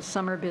do a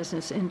summer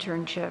business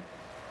internship.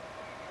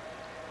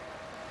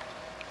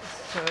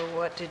 So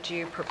what did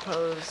you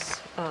propose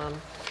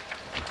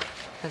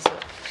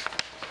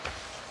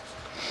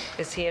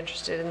is he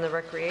interested in the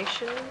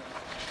recreation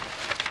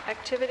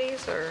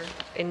activities or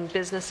in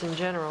business in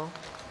general?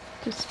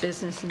 Just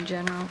business in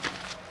general,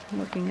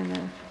 working in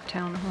the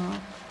town hall.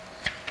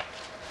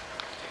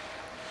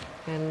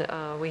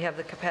 And we have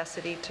the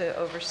capacity to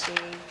oversee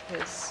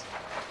his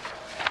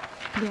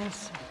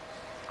Yes.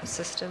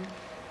 system.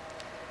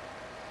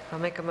 I'll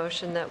make a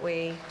motion that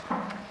we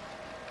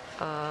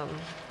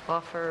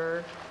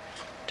offer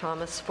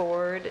Thomas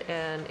Ford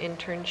an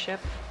internship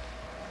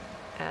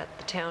at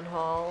the town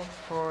hall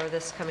for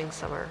this coming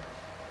summer.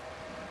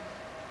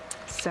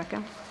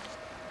 Second.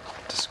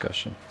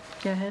 Discussion.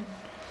 Go ahead.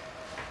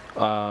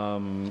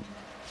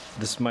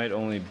 This might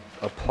only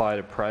apply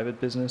to private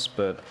business,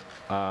 but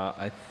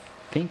I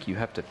think you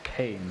have to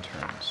pay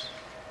interns.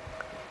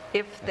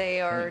 If they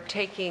are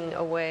taking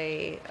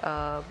away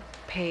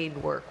paid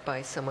work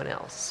by someone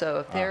else. So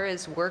if there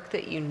is work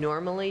that you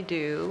normally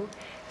do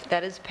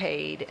that is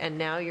paid, and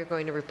now you're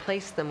going to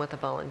replace them with a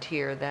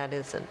volunteer, that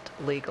isn't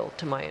legal,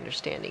 to my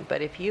understanding.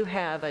 But if you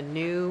have a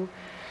new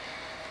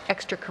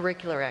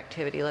extracurricular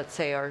activity, let's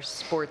say our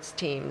sports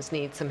teams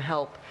need some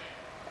help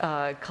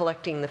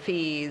collecting the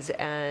fees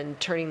and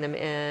turning them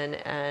in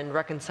and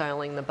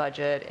reconciling the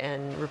budget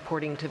and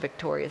reporting to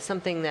Victoria,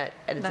 something that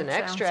is That an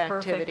sounds extra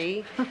perfect.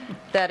 activity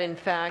that in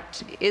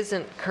fact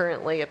isn't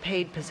currently a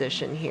paid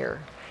position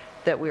here,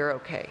 that we're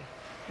okay.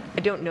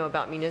 I don't know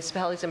about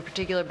municipalities in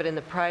particular, but in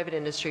the private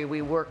industry,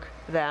 we work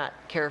that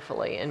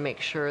carefully and make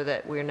sure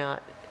that we're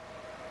not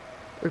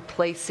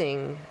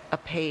replacing a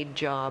paid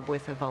job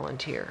with a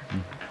volunteer.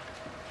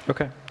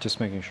 Okay, just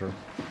making sure.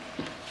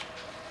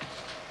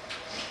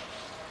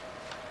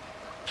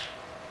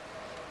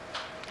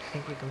 I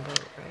think we can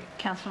vote, right?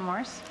 Councilman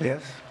Morris?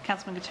 Yes?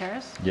 Councilman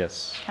Gutierrez?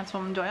 Yes.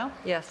 Councilwoman Doyle?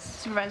 Yes.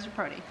 Supervisor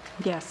Prodi?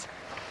 Yes.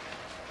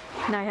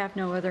 And I have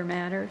no other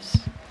matters.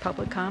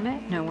 Public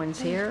comment? No one's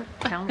here.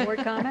 Town board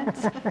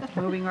comments?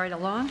 Moving right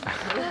along.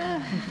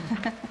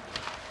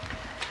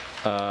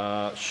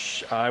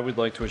 I would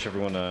like to wish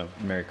everyone a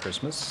Merry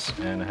Christmas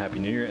and a Happy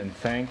New Year, and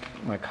thank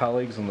my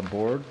colleagues on the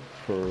board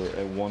for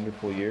a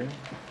wonderful year.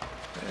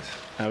 Yes.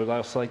 I would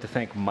also like to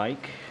thank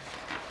Mike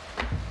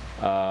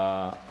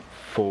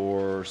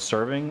for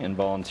serving and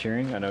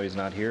volunteering. I know he's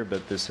not here,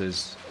 but this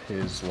is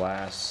his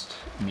last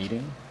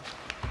meeting.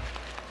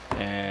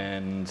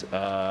 And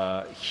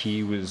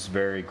he was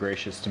very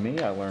gracious to me.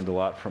 I learned a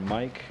lot from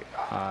Mike.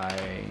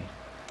 I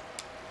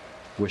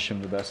wish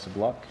him the best of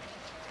luck.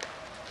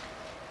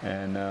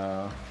 And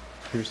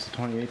here's to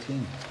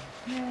 2018.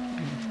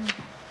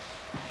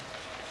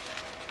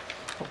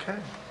 Okay.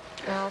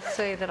 I'll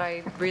say that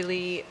I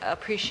really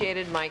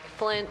appreciated Mike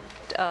Flint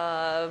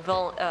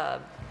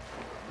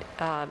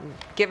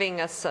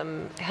giving us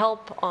some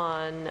help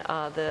on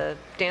the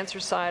dance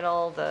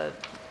recital.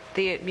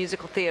 The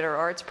musical theater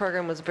arts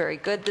program was very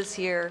good this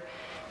year.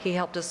 He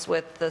helped us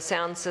with the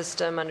sound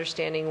system,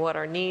 understanding what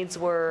our needs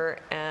were,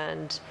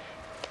 and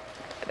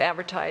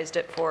advertised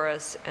it for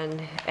us and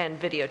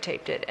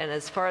videotaped it. And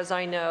as far as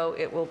I know,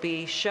 it will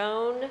be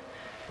shown.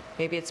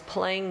 Maybe it's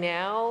playing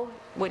now.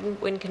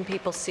 When can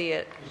people see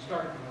it?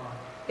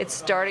 It's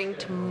starting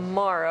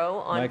tomorrow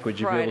on Friday. Mike, would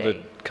you be able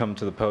to come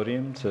to the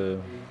podium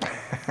to?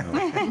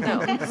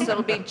 No, so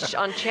it'll be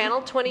on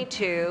Channel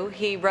 22.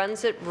 He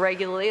runs it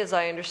regularly, as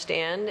I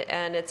understand,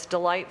 and it's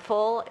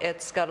delightful.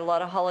 It's got a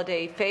lot of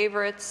holiday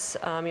favorites.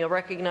 You'll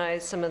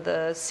recognize some of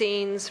the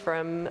scenes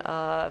from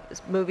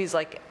movies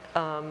like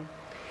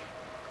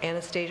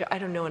Anastasia. I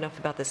don't know enough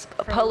about this.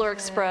 Polar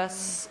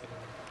Express,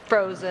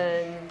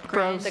 Frozen, The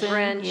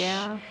Grinch,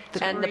 yeah.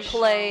 and the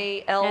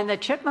play Elf. And the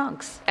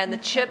Chipmunks. And the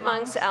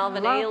Chipmunks,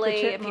 Alvin Love the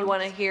Ailey, if you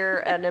want to Chipmunks. hear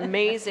an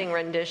amazing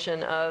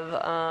rendition of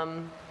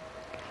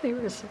They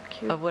were so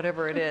cute.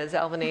 whatever it is,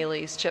 Alvin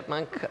Ailey's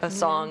Chipmunk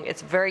song.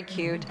 It's very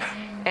cute.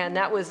 And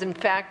that was, in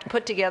fact,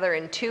 put together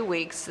in 2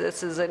 weeks.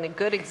 This is a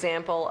good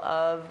example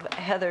of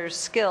Heather's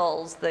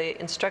skills. The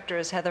instructor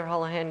is Heather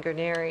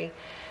Holohan-Gurneri.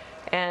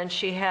 And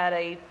she had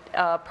a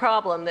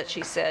problem that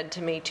she said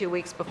to me 2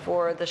 weeks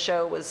before the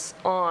show was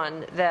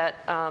on,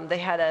 that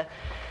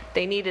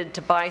they needed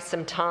to buy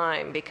some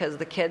time because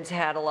the kids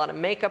had a lot of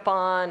makeup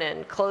on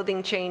and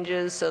clothing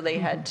changes, so they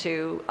had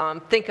to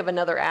think of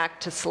another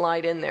act to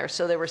slide in there.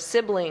 So there were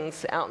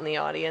siblings out in the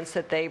audience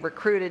that they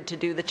recruited to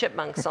do the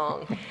Chipmunk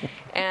song.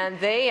 And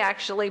they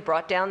actually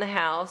brought down the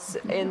house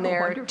in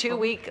their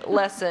 2-week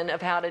lesson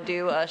of how to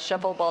do a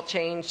shuffle ball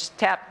change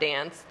tap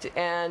dance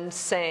and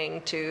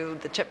sang to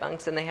the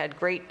Chipmunks, and they had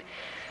great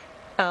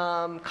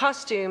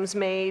costumes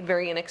made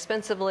very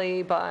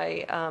inexpensively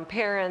by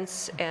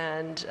parents,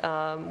 and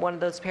one of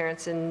those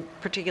parents in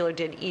particular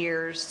did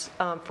ears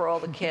for all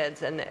the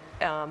kids, and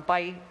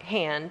by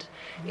hand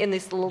in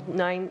this little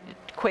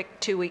quick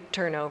 2-week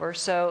turnover.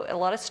 So a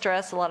lot of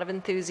stress, a lot of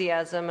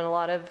enthusiasm, and a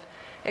lot of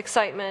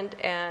excitement,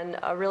 and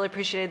I really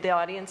appreciated the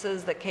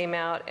audiences that came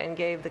out and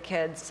gave the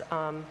kids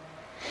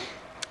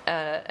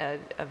a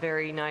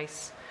very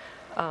nice,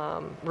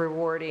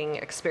 rewarding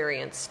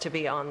experience to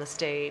be on the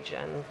stage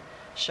and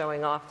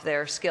showing off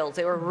their skills.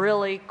 They were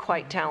really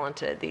quite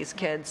talented. These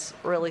kids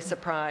really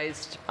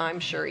surprised, I'm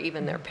sure,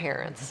 even their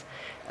parents.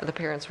 The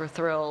parents were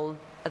thrilled.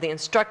 The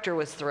instructor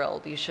was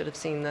thrilled. You should have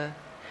seen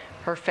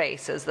her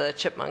face as the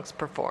chipmunks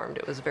performed.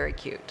 It was very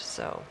cute.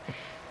 So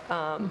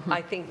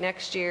I think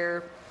next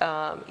year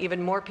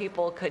even more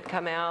people could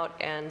come out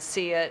and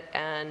see it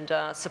and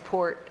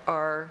support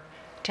our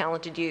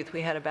talented youth.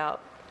 We had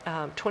about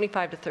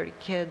 25 to 30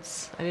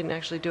 kids. I didn't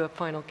actually do a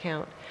final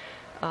count.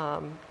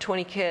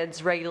 20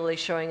 kids regularly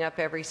showing up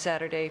every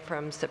Saturday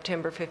from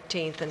September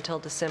 15th until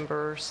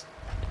December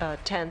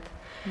 10th,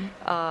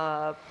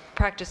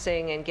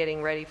 practicing and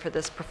getting ready for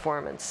this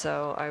performance.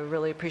 So I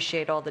really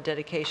appreciate all the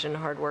dedication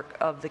and hard work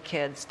of the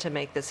kids to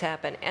make this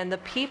happen. And the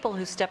people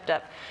who stepped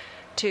up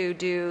to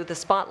do the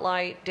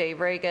spotlight.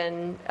 Dave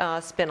Reagan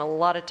spent a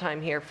lot of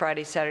time here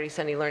Friday, Saturday,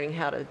 Sunday learning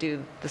how to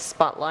do the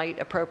spotlight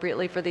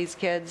appropriately for these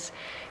kids.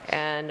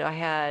 And I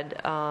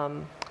had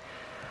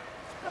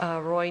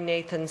Roy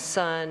Nathan's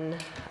son,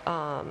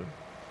 what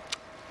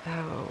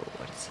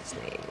is his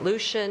name?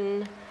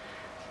 Lucian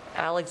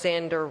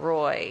Alexander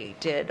Roy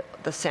did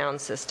the sound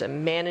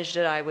system, managed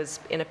it. I was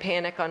in a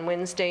panic on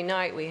Wednesday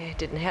night. We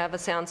didn't have a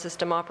sound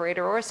system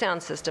operator or a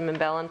sound system, and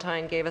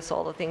Ballantyne gave us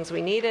all the things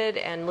we needed,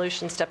 and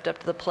Lucian stepped up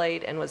to the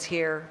plate and was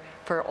here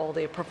for all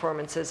the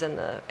performances and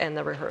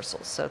the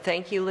rehearsals. So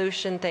thank you,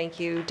 Lucian. Thank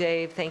you,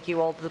 Dave. Thank you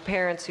all to the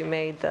parents who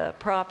made the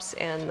props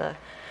and the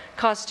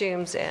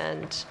costumes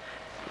and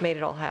made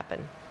it all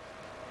happen.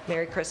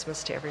 Merry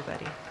Christmas to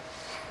everybody.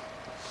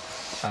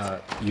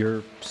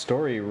 Your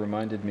story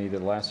reminded me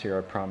that last year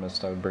I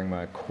promised I would bring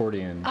my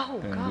accordion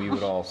and we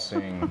would all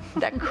sing.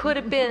 That could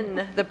have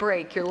been the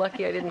break. You're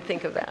lucky I didn't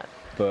think of that.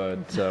 But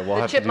we'll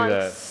have to do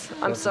that.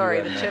 I'm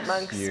sorry, the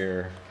Chipmunks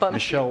year. bumped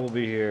Michelle will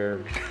be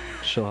here.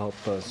 She'll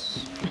help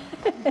us.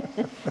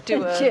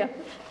 do a, Yeah.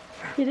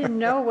 You didn't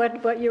know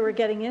what you were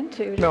getting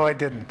into. No, I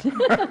didn't.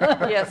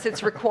 yes,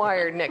 it's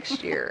required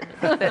next year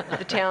that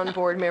the town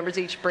board members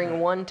each bring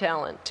one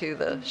talent to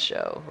the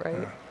show,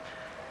 right?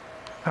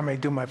 I may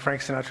do my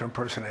Frank Sinatra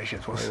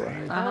impersonations, we'll see.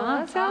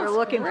 That sounds We're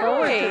looking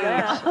forward to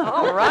that.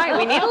 All right,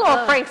 we need a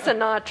little Frank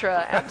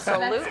Sinatra,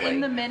 absolutely. That's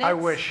in the minutes. I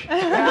wish.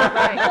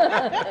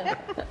 Right.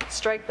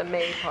 Strike the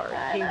May part.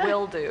 He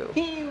will do.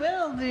 He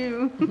will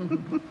do.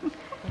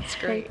 That's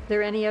Okay, great. are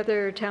there any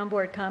other town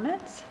board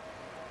comments?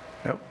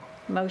 Nope.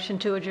 Motion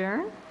to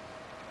adjourn?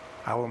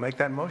 I will make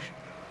that motion.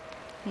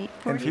 8:40.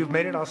 And if you've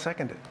made it, I'll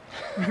second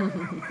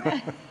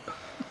it.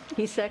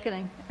 He's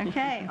seconding.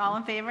 Okay, all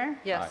in favor?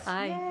 Yes.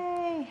 Aye. Yay.